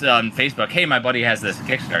post on Facebook, hey, my buddy has this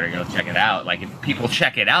Kickstarter, go check it out. Like, if people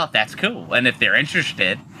check it out, that's cool. And if they're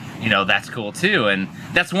interested, you know, that's cool, too. And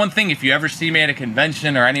that's one thing, if you ever see me at a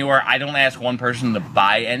convention or anywhere, I don't ask one person to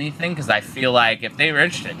buy anything because I feel like if they were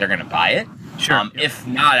interested, they're going to buy it. Sure. If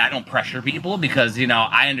not, I don't pressure people because, you know,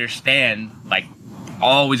 I understand, like,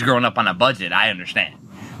 always growing up on a budget, I understand.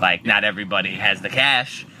 Like, not everybody has the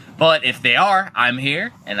cash. But if they are, I'm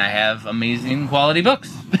here, and I have amazing quality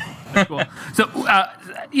books. Cool. So,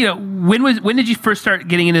 when did you first start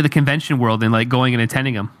getting into the convention world and like going and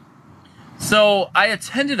attending them? So I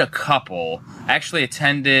attended a couple. I actually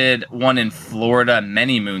attended one in Florida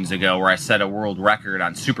many moons ago where I set a world record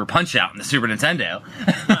on Super Punch-Out! In the Super Nintendo.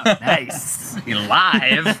 Nice.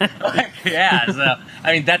 Live. Yeah, so,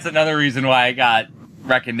 I mean, that's another reason why I got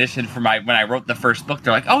recognition for when I wrote the first book.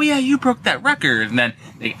 They're like, oh yeah, you broke that record. And then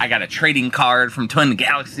I got a trading card from Twin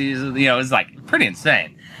Galaxies. It was like pretty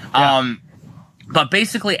insane. Yeah. But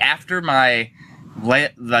basically after the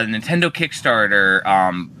Nintendo Kickstarter,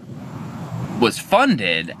 was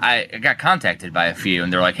funded, I got contacted by a few,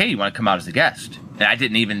 and they're like, hey, you want to come out as a guest? And I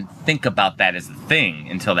didn't even think about that as a thing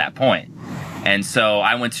until that point. And so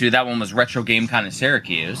I went to, that one was Retro Game Con in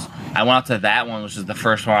Syracuse. I went out to that one, which was the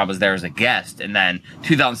first one I was there as a guest. And then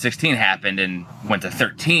 2016 happened and went to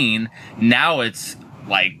 13. Now it's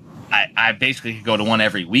like, I basically could go to one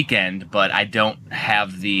every weekend, but I don't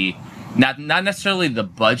have not necessarily the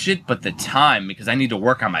budget, but the time, because I need to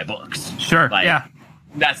work on my books. Sure, yeah.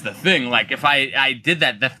 That's the thing. Like, if I did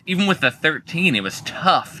that, even with the 13, it was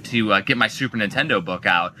tough to get my Super Nintendo book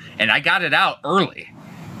out. And I got it out early.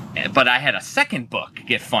 But I had a second book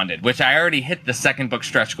get funded, which I already hit the second book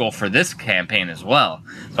stretch goal for this campaign as well.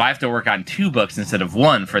 So I have to work on 2 books instead of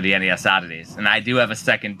 1 for the NES Oddities. And I do have a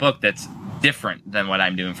second book that's different than what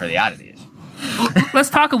I'm doing for the Oddities. Let's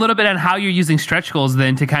talk a little bit on how you're using stretch goals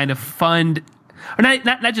then to kind of fund... Or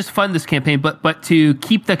not just fund this campaign, but to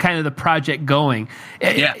keep the kind of the project going.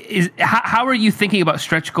 Yeah. How are you thinking about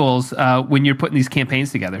stretch goals when you're putting these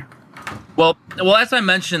campaigns together? Well, as I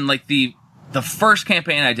mentioned, like the first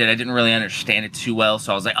campaign I did, I didn't really understand it too well,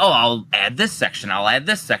 so I was like, oh, I'll add this section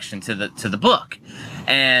to the book.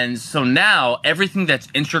 And so now everything that's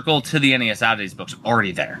integral to the NES Oddities book's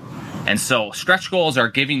already there. And so stretch goals are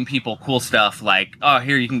giving people cool stuff like, oh,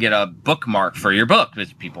 here you can get a bookmark for your book,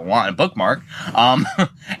 because people want a bookmark.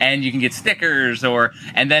 And you can get stickers,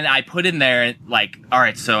 and then I put in there, like, all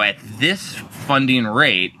right, so at this funding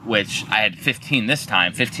rate, which I had 15 this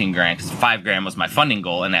time, 15 grand, because 5 grand was my funding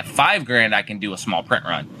goal, and at 5 grand, I can do a small print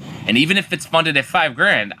run. And even if it's funded at 5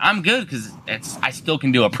 grand, I'm good, because I still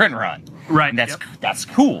can do a print run. Right. And that's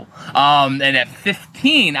cool. And at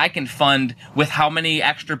 15, I can fund with how many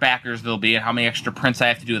extra backers there'll be and how many extra prints I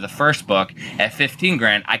have to do with the first book. At 15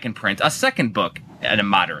 grand, I can print a second book at a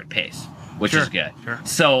moderate pace, which is good. Sure.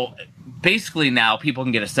 So basically now people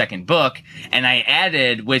can get a second book, and I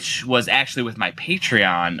added, which was actually with my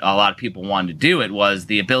Patreon, a lot of people wanted to do it, was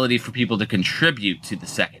the ability for people to contribute to the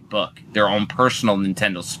second book, their own personal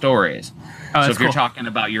Nintendo stories. Oh, so if you're cool. talking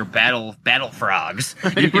about your battle frogs,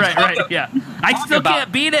 right, yeah. I still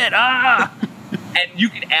can't beat it. And you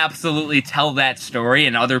can absolutely tell that story,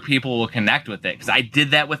 and other people will connect with it. Because I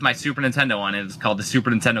did that with my Super Nintendo one. It was called the Super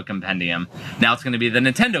Nintendo Compendium. Now it's going to be the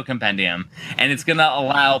Nintendo Compendium. And it's going to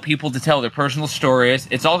allow people to tell their personal stories.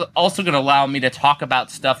 It's also going to allow me to talk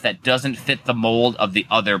about stuff that doesn't fit the mold of the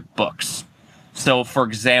other books. So, for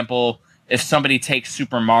example, if somebody takes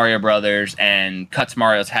Super Mario Brothers and cuts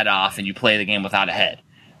Mario's head off and you play the game without a head,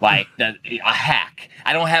 like a hack.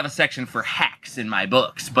 I don't have a section for hacks in my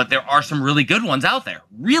books, but there are some really good ones out there.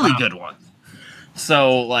 Really good ones.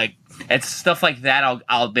 So, like, it's stuff like that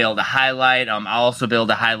I'll be able to highlight. I'll also be able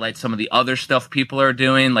to highlight some of the other stuff people are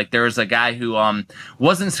doing. Like, there's a guy who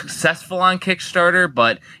wasn't successful on Kickstarter,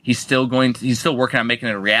 but he's still working on making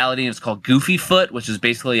it a reality. It's called Goofy Foot, which is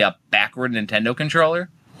basically a backward Nintendo controller.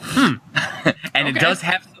 And it does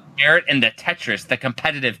have merit in the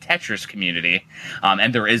competitive Tetris community,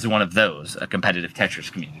 and there is one of those, a competitive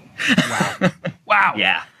Tetris community. Wow.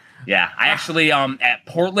 Yeah. I actually, at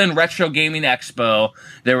Portland Retro Gaming Expo,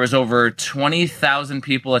 there was over 20,000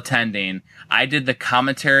 people attending. I did the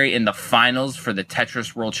commentary in the finals for the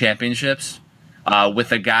Tetris World Championships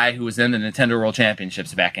with a guy who was in the Nintendo World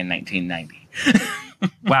Championships back in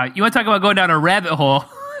 1990. Wow. You want to talk about going down a rabbit hole?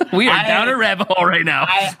 We are down a rabbit hole right now.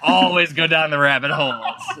 I always go down the rabbit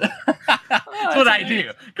holes. That's what I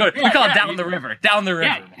do. We call it down the river. Down the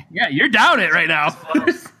river. Yeah, you're down it right now.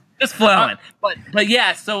 Just flowing. But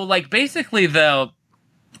yeah, so like basically though,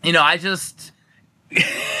 I just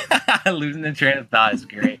losing the train of thought is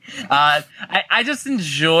great. I just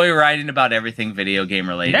enjoy writing about everything video game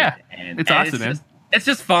related. Yeah, it's awesome, man. It's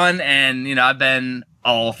just fun, and I've been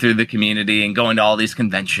all through the community and going to all these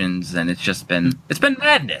conventions, and it's been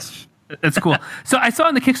madness. That's cool. So I saw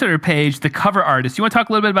on the Kickstarter page the cover artist. You want to talk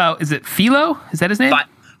a little bit about, is it Philo? Is that his name?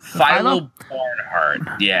 Philo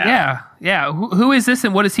Barnhart. Yeah. Who is this,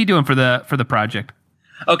 and what is he doing for the project?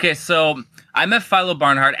 Okay, so I met Philo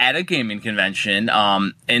Barnhart at a gaming convention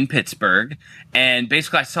in Pittsburgh, and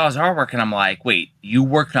basically I saw his artwork, and I'm like, wait, you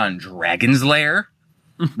worked on Dragon's Lair,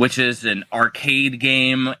 which is an arcade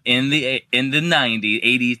game in the 90s,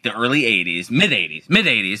 80s, the early 80s, mid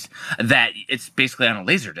 80s, that it's basically on a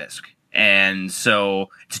Laserdisc. And so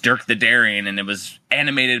it's Dirk the Daring, and it was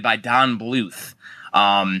animated by Don Bluth.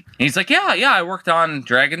 And he's like, yeah, I worked on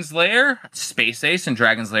Dragon's Lair, Space Ace, and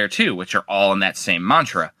Dragon's Lair 2, which are all in that same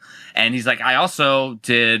mantra. And he's like, I also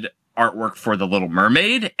did artwork for The Little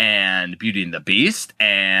Mermaid and Beauty and the Beast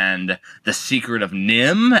and The Secret of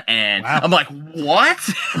Nim. And wow. I'm like, what?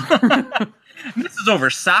 This is over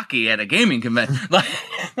sake at a gaming convention.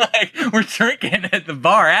 Like we're drinking at the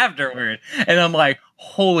bar afterward. And I'm like,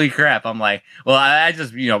 holy crap. I'm like, well, I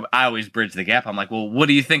just, I always bridge the gap. I'm like, well, what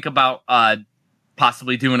do you think about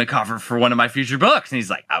possibly doing a cover for one of my future books? And he's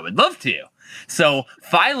like, I would love to. So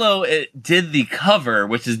Philo did the cover,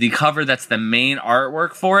 which is the cover that's the main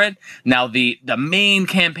artwork for it. Now, the main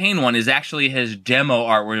campaign one is actually his demo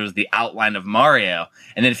art, where it was the outline of Mario.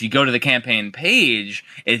 And then if you go to the campaign page,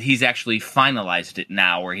 he's actually finalized it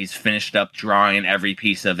now, where he's finished up drawing every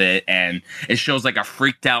piece of it. And it shows like a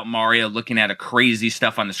freaked out Mario looking at a crazy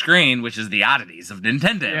stuff on the screen, which is the oddities of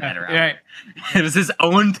Nintendo. Right. It was his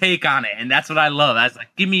own take on it. And that's what I love. I was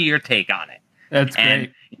like, give me your take on it. That's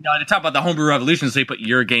great. To talk about the homebrew revolution, so you put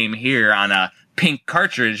your game here on a pink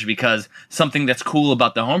cartridge, because something that's cool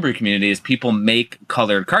about the homebrew community is people make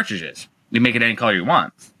colored cartridges. You make it any color you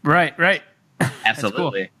want. Right.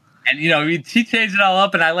 Absolutely. Cool. And, he changed it all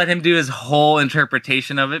up, and I let him do his whole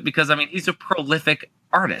interpretation of it because, he's a prolific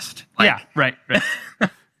artist. Yeah, right.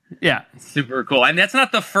 Yeah. Super cool. And that's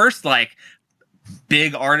not the first,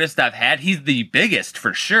 big artist I've had. He's the biggest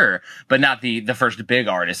for sure, but not the first big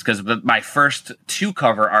artist, because my first 2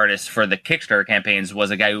 cover artists for the Kickstarter campaigns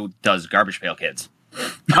was a guy who does Garbage Pail Kids.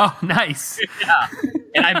 Oh, nice. Yeah.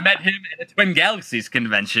 And I met him at the Twin Galaxies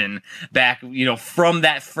convention back, from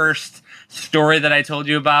that first story that I told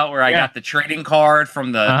you about, where I got the trading card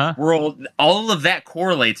from the world. All of that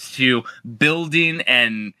correlates to building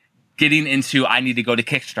and getting into, I need to go to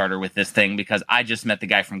Kickstarter with this thing, because I just met the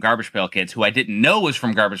guy from Garbage Pail Kids, who I didn't know was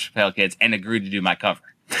from Garbage Pail Kids, and agreed to do my cover.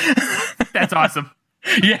 That's awesome.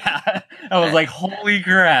 Yeah. I was like, holy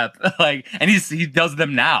crap. And he does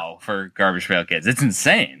them now for Garbage Pail Kids. It's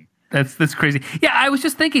insane. That's crazy. Yeah, I was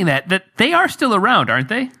just thinking that they are still around, aren't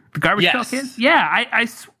they? The Garbage Pail Kids? Yeah, I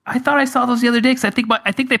thought I saw those the other day, because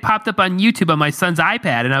I think they popped up on YouTube on my son's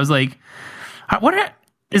iPad, and I was like,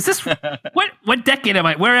 is this what decade am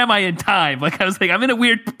I? Where am I in time? I was like, I'm in a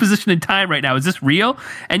weird position in time right now. Is this real?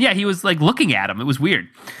 And yeah, he was looking at him. It was weird.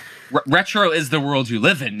 Retro is the world you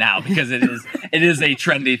live in now, because it is a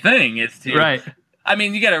trendy thing. Right.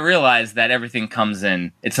 You got to realize that everything comes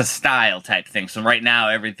in. It's a style type thing. So right now,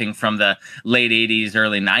 everything from the late 80s,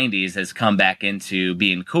 early 90s has come back into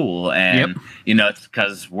being cool. And, it's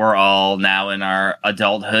because we're all now in our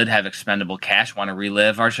adulthood, have expendable cash, want to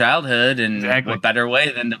relive our childhood. And what better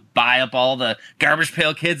way than to buy up all the Garbage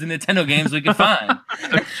Pail Kids and Nintendo games we can find.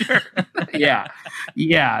 Sure. Yeah.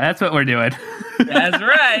 Yeah, that's what we're doing. That's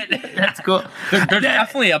right. That's cool. There's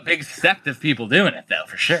definitely a big sect of people doing it, though,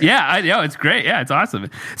 for sure. Yeah, I know. It's great. Yeah, it's awesome.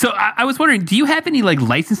 So I was wondering, do you have any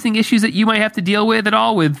licensing issues that you might have to deal with at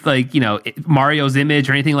all with Mario's image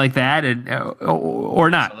or anything like that, or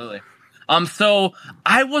not? Absolutely. So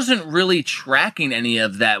I wasn't really tracking any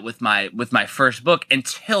of that with my first book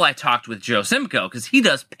until I talked with Joe Simcoe, because he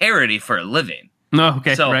does parody for a living. No,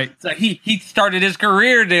 okay, right. So he started his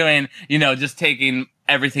career doing, just taking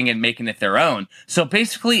everything and making it their own. So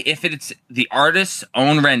basically, if it's the artist's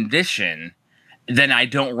own rendition, then I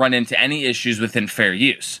don't run into any issues within fair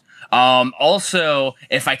use. Also,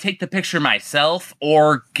 if I take the picture myself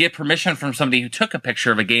or get permission from somebody who took a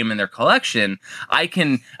picture of a game in their collection, I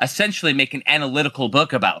can essentially make an analytical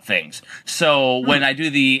book about things. So when I do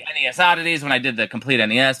the NES oddities, when I did the complete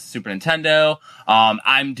NES, Super Nintendo,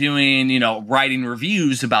 I'm doing, writing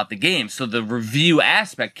reviews about the game. So the review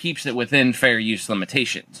aspect keeps it within fair use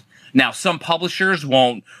limitations. Now, some publishers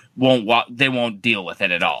won't deal with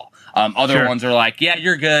it at all. Other ones are like, yeah,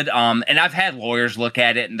 you're good. And I've had lawyers look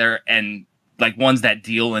at it, and ones that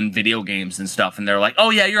deal in video games and stuff, and they're like, oh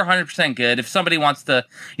yeah, you're 100% good. If somebody wants to,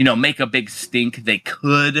 make a big stink, they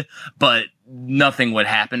could, but nothing would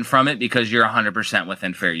happen from it because you're 100%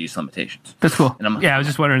 within fair use limitations. That's cool. I was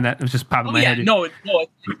just wondering that. It was just popping in my head. No, it's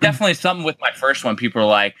definitely something with my first one. People are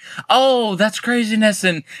like, oh, that's craziness.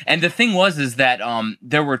 And the thing is that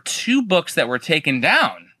there were 2 books that were taken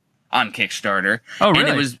down on Kickstarter. Oh, really?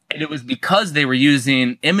 And it was because they were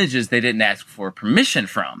using images they didn't ask for permission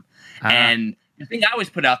from. And the thing I always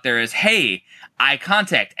put out there is, hey, I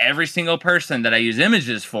contact every single person that I use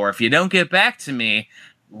images for. If you don't get back to me,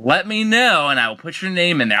 let me know, and I will put your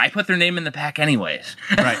name in there. I put their name in the pack anyways.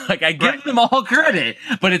 Right. Like, I give them all credit,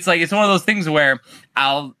 but it's like, it's one of those things where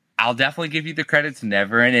I'll definitely give you the credit. It's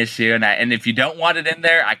never an issue. And if you don't want it in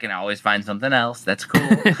there, I can always find something else. That's cool.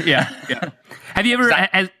 Yeah. Have you ever,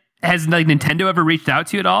 has like Nintendo ever reached out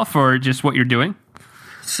to you at all for just what you're doing?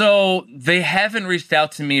 So they haven't reached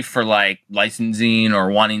out to me for like licensing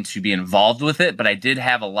or wanting to be involved with it, but I did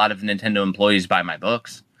have a lot of Nintendo employees buy my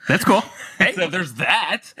books. That's cool. Hey. So there's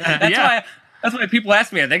that. That's why people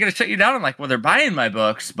ask me, are they going to shut you down? I'm like, well, they're buying my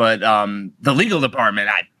books, but the legal department,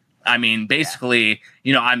 I mean, basically,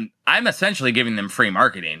 you know, I'm essentially giving them free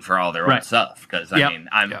marketing for all their own stuff, because I'm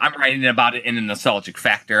writing about it in a nostalgic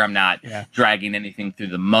factor. I'm not dragging anything through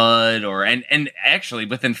the mud, and actually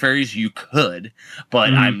within fairies you could,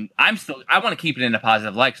 but I'm still, I want to keep it in a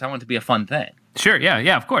positive light because I want it to be a fun thing. Sure,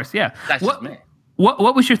 yeah, of course, yeah. That's just me.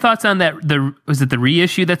 What was your thoughts on that? Was it the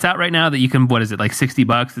reissue that's out right now that you can, what is it, like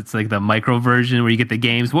 $60? It's like the micro version where you get the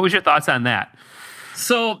games. What was your thoughts on that?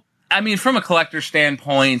 So, I mean, from a collector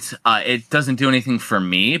standpoint, it doesn't do anything for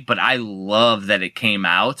me, but I love that it came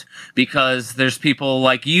out because there's people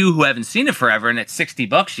like you who haven't seen it forever, and at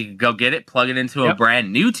 $60, you can go get it, plug it into a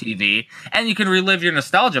brand new TV, and you can relive your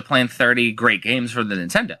nostalgia playing 30 great games for the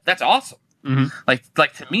Nintendo. That's awesome. Mm-hmm.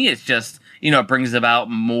 Like to me, it's just, you know, it brings about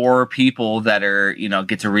more people that are, you know,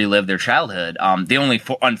 get to relive their childhood. The only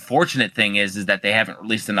unfortunate thing is that they haven't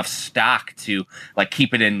released enough stock to like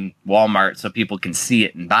keep it in Walmart so people can see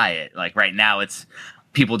it and buy it. Like right now, it's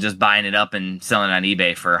people just buying it up and selling it on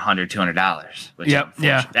eBay for $100,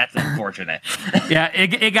 $200. That's unfortunate. Yeah,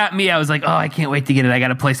 it got me. I was like, oh, I can't wait to get it. I got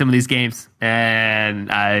to play some of these games, and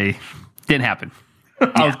didn't happen.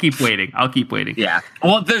 I'll keep waiting. Yeah.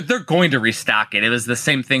 Well, they're going to restock it. It was the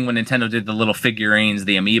same thing when Nintendo did the little figurines,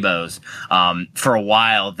 the amiibos. For a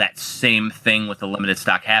while, that same thing with the limited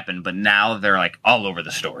stock happened, but now they're like all over the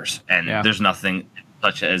stores, and there's nothing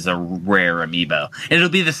such as a rare amiibo. It'll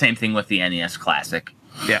be the same thing with the NES Classic.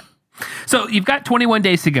 Yeah. So you've got 21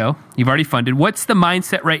 days to go. You've already funded. What's the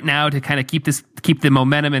mindset right now to kind of keep the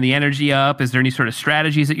momentum and the energy up? Is there any sort of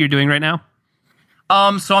strategies that you're doing right now?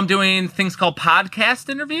 So I'm doing things called podcast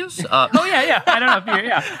interviews. I don't know if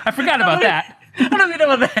you're, I forgot about that. I don't even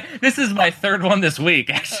know about that. This is my third one this week,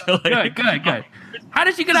 actually. Good. How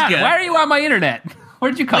did you get on? Why are you on my internet? Where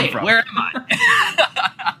did you come from? Where am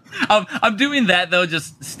I? I'm doing that, though,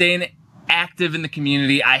 just staying active in the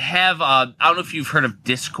community. I have, I don't know if you've heard of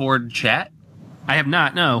Discord chat. I have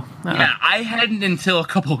not, no. Yeah, I hadn't until a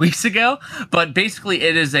couple weeks ago, but basically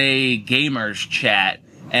it is a gamers chat.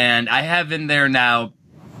 And I have in there now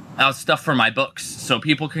stuff for my books. So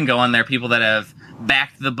people can go on there, people that have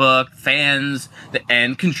backed the book, fans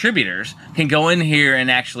and contributors can go in here and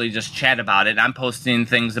actually just chat about it. I'm posting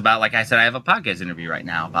things about, like I said, I have a podcast interview right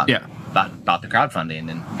now about the crowdfunding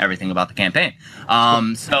and everything about the campaign.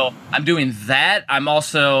 So I'm doing that. I'm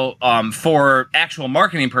also, for actual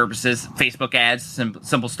marketing purposes, Facebook ads,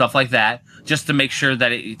 simple stuff like that, just to make sure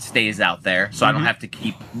that it stays out there. So I don't have to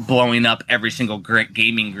keep blowing up every single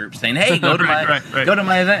gaming group saying, hey, go to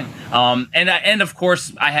my thing. And of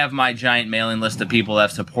course, I have my giant mailing list of people that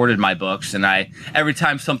have supported my books, and every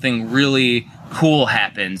time something really cool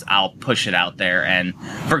happens, I'll push it out there. And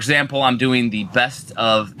for example, I'm doing the best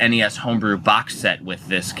of NES Homebrew box set with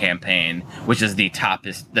this campaign, which is the top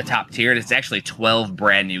tier. It's actually 12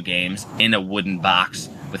 brand new games in a wooden box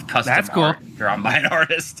with custom art drawn by an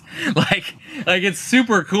artist. Like it's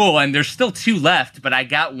super cool, and there's still 2 left, but I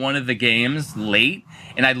got one of the games late,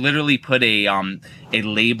 and I literally put a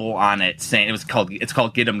label on it saying it's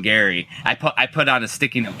called Get 'em Gary. I put on a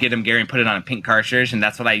sticky note, Get 'em Gary, and put it on a pink cartridge, and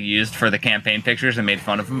that's what I used for the campaign pictures and made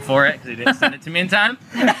fun of him for it because he didn't send it to me in time.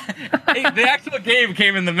 The actual game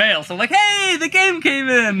came in the mail, so I'm like, hey, the game came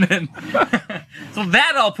in. And so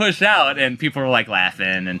that I'll push out, and people are like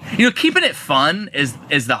laughing, and keeping it fun is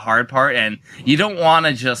the hard part, and you don't want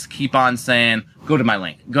to just keep on saying go to my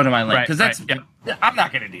link, because I'm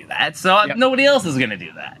not going to do that, so nobody else is going to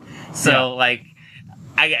do that. So I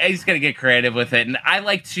just got to get creative with it. And I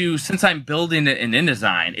like to, since I'm building it in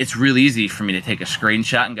InDesign, it's really easy for me to take a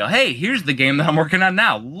screenshot and go, hey, here's the game that I'm working on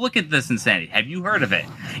now. Look at this insanity. Have you heard of it?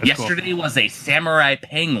 Yesterday was a Samurai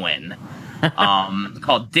Penguin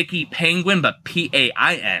called Dicky Penguin, but Pain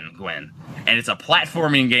Gwyn. And it's a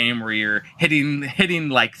platforming game where you're hitting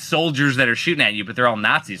like soldiers that are shooting at you, but they're all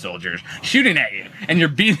Nazi soldiers shooting at you, and you're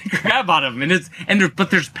beating the crap out of them. But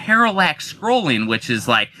there's parallax scrolling, which is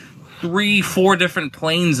like 3-4 different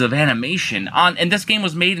planes of animation and this game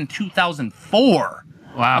was made in 2004.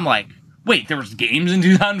 Wow. I'm like, wait, there was games in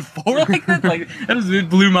 2004 like that? Like, it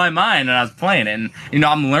blew my mind when I was playing it. And,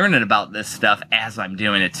 I'm learning about this stuff as I'm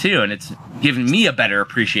doing it, too. And it's giving me a better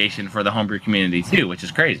appreciation for the homebrew community, too, which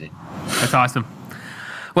is crazy. That's awesome.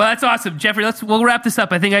 Well, that's awesome. Jeffrey, we'll wrap this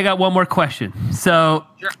up. I think I got one more question. So,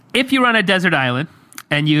 Sure. If you run a desert island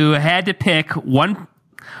and you had to pick one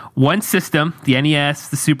system, the NES,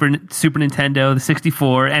 the Super Nintendo, the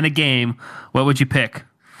 64, and a game, what would you pick?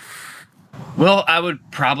 Well, I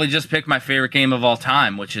would probably just pick my favorite game of all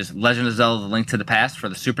time, which is Legend of Zelda: The Link to the Past for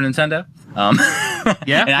the Super Nintendo.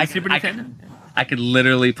 Yeah, Super Nintendo? I could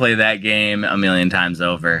literally play that game a million times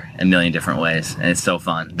over in a million different ways, and it's so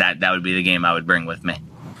fun. That would be the game I would bring with me.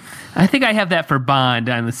 I think I have that for Bond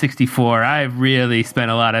on the 64. I really spent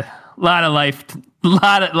a lot of life,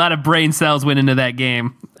 lot of brain cells went into that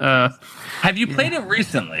game. Have you played it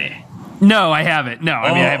recently? No, I haven't. No,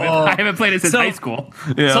 I haven't played it since high school.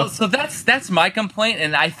 Yeah. So that's my complaint,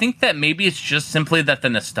 and I think that maybe it's just simply that the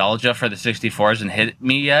nostalgia for the 64 hasn't hit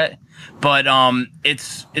me yet. But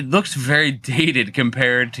it looks very dated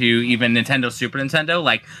compared to even Nintendo, Super Nintendo.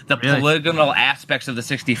 Like the polygonal aspects of the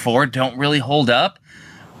 64 don't really hold up.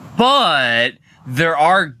 But there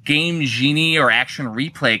are Game Genie or Action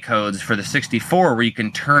Replay codes for the 64 where you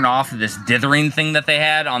can turn off this dithering thing that they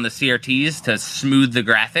had on the CRTs to smooth the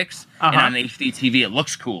graphics. And on HD TV, it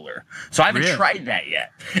looks cooler. So I haven't tried that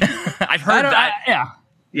yet. I've heard that.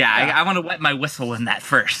 I want to wet my whistle in that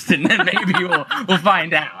first, and then maybe we'll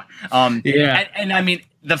find out. And I mean,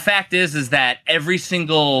 the fact is that every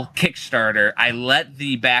single Kickstarter, I let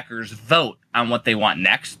the backers vote on what they want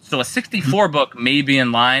next. So a 64 book may be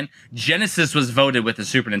in line. Genesis was voted with the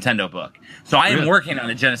Super Nintendo book. So I am working on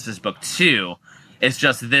a Genesis book too. It's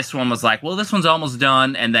just this one was like, well, this one's almost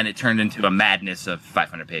done, and then it turned into a madness of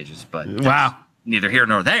 500 pages. But wow. Neither here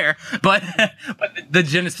nor there, but the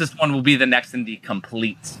Genesis one will be the next in the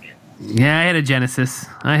complete. Yeah, I had a Genesis.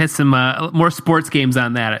 I had some more sports games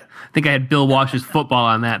on that. I think I had Bill Walsh's football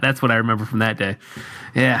on that. That's what I remember from that day.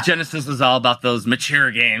 Yeah, Genesis was all about those mature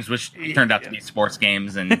games, which turned out to be sports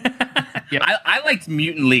games. And I liked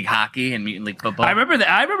Mutant League Hockey and Mutant League Football. I remember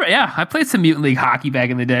that. Yeah, I played some Mutant League Hockey back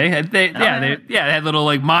in the day. They had little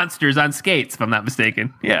like monsters on skates, if I'm not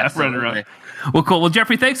mistaken. Yeah, running around. Well, cool. Well,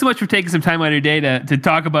 Jeffrey, thanks so much for taking some time out of your day to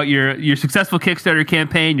talk about your successful Kickstarter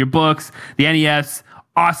campaign, your books, the NES.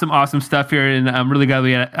 Awesome stuff here, and I'm really glad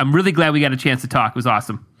we got a chance to talk. It was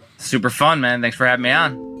awesome. Super fun, man. Thanks for having me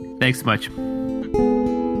on. Thanks so much.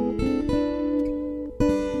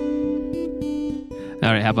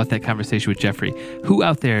 All right, how about that conversation with Jeffrey? Who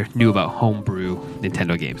out there knew about homebrew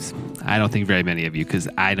Nintendo games? I don't think very many of you, because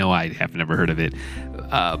I know I have never heard of it.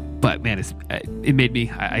 But man, it made me.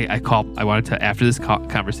 I wanted to, after this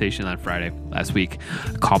conversation on Friday last week,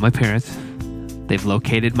 call my parents. They've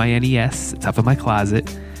located my NES. It's up in my closet.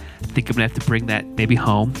 I think I'm gonna have to bring that maybe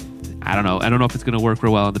home. I don't know if it's gonna work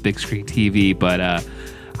real well on the big screen TV, but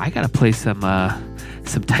I gotta play some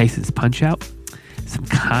Tyson's Punch-Out, some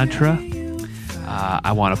Contra.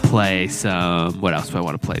 I want to play some. What else do I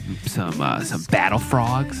want to play? Some Battle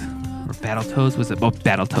Frogs or Battletoads. Was it? Oh,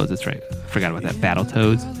 Battletoads. That's right. I forgot about that.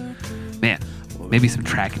 Battletoads. Man, maybe some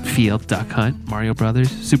Track and Field, Duck Hunt, Mario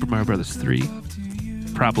Brothers, Super Mario Brothers 3.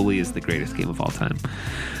 Probably is the greatest game of all time.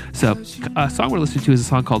 So, a song we're listening to is a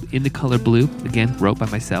song called "In the Color Blue." Again, wrote by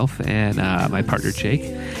myself and my partner Jake.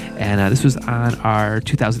 And this was on our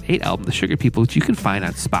 2008 album, "The Sugar People," which you can find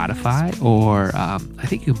on Spotify, or I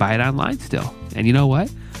think you can buy it online still. And you know what?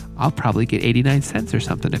 I'll probably get 89 cents or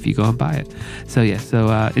something if you go and buy it. So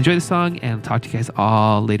enjoy the song, and talk to you guys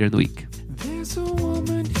all later in the week. There's a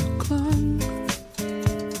woman who clung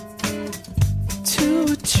to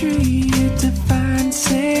a tree to find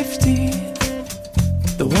safety.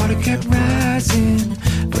 The water kept rising,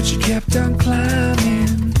 but she kept on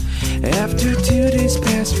climbing. After 2 days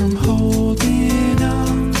passed from holding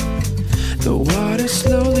on, the water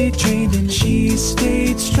slowly drained and she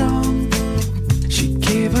stayed strong. She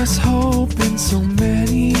gave us hope in so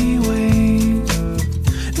many ways.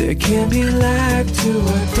 There can be light to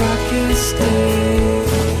our darkest day.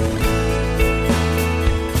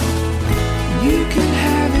 You can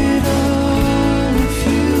have it all if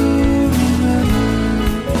you remember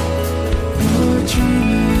you're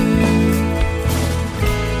dreaming.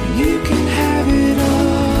 You can have it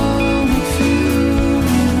all if you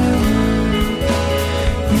remember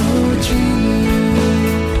you're dreaming.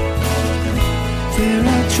 There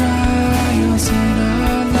are trials in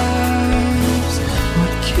our lives,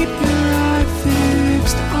 but keep your eye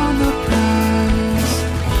fixed on the prize.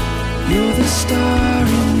 You're the star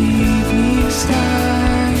in the evening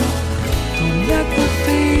sky. Don't let the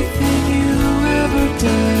faith in you ever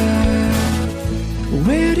die.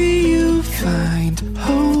 When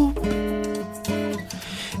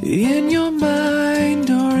in your mind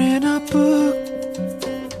or in a book?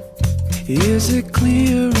 Is it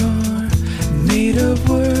clear or made of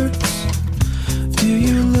words? Do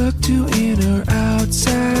you look to inner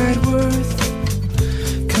outside worth?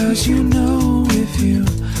 'Cause you know if you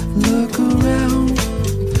look around,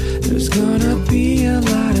 there's gonna be a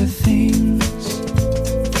lot of things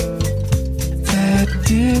that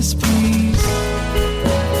displease.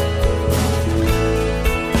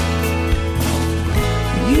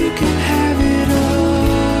 You can have it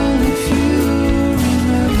all if you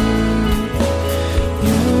remember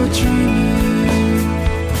you're dreaming.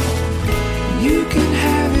 You can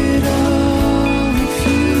have it all if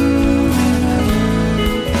you remember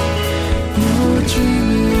you're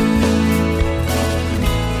dreaming.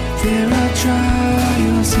 There are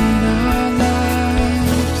trials in our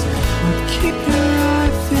lives, but keep your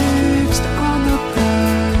eye fixed on the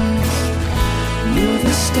prize. You're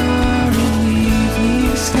the star in the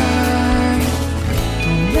evening sky.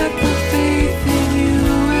 Don't let the faith in you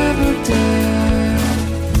ever die.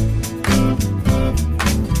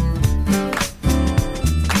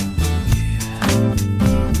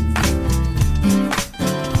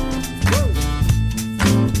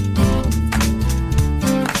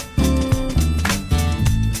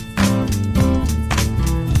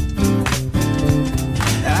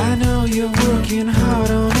 I know you're working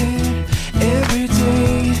hard on it every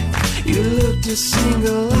day. You look to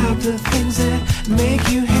single out the things that make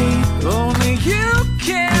you hate. Only you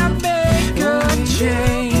can make a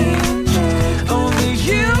change. Only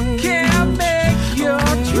you can make your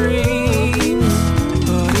dreams.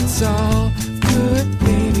 But it's all good,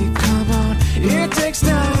 baby, come on. It takes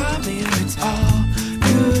time, and it's all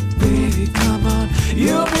good, baby, come on.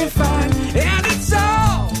 You'll be fine, and it's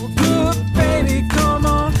all good, baby, come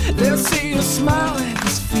on. Let's see you smile.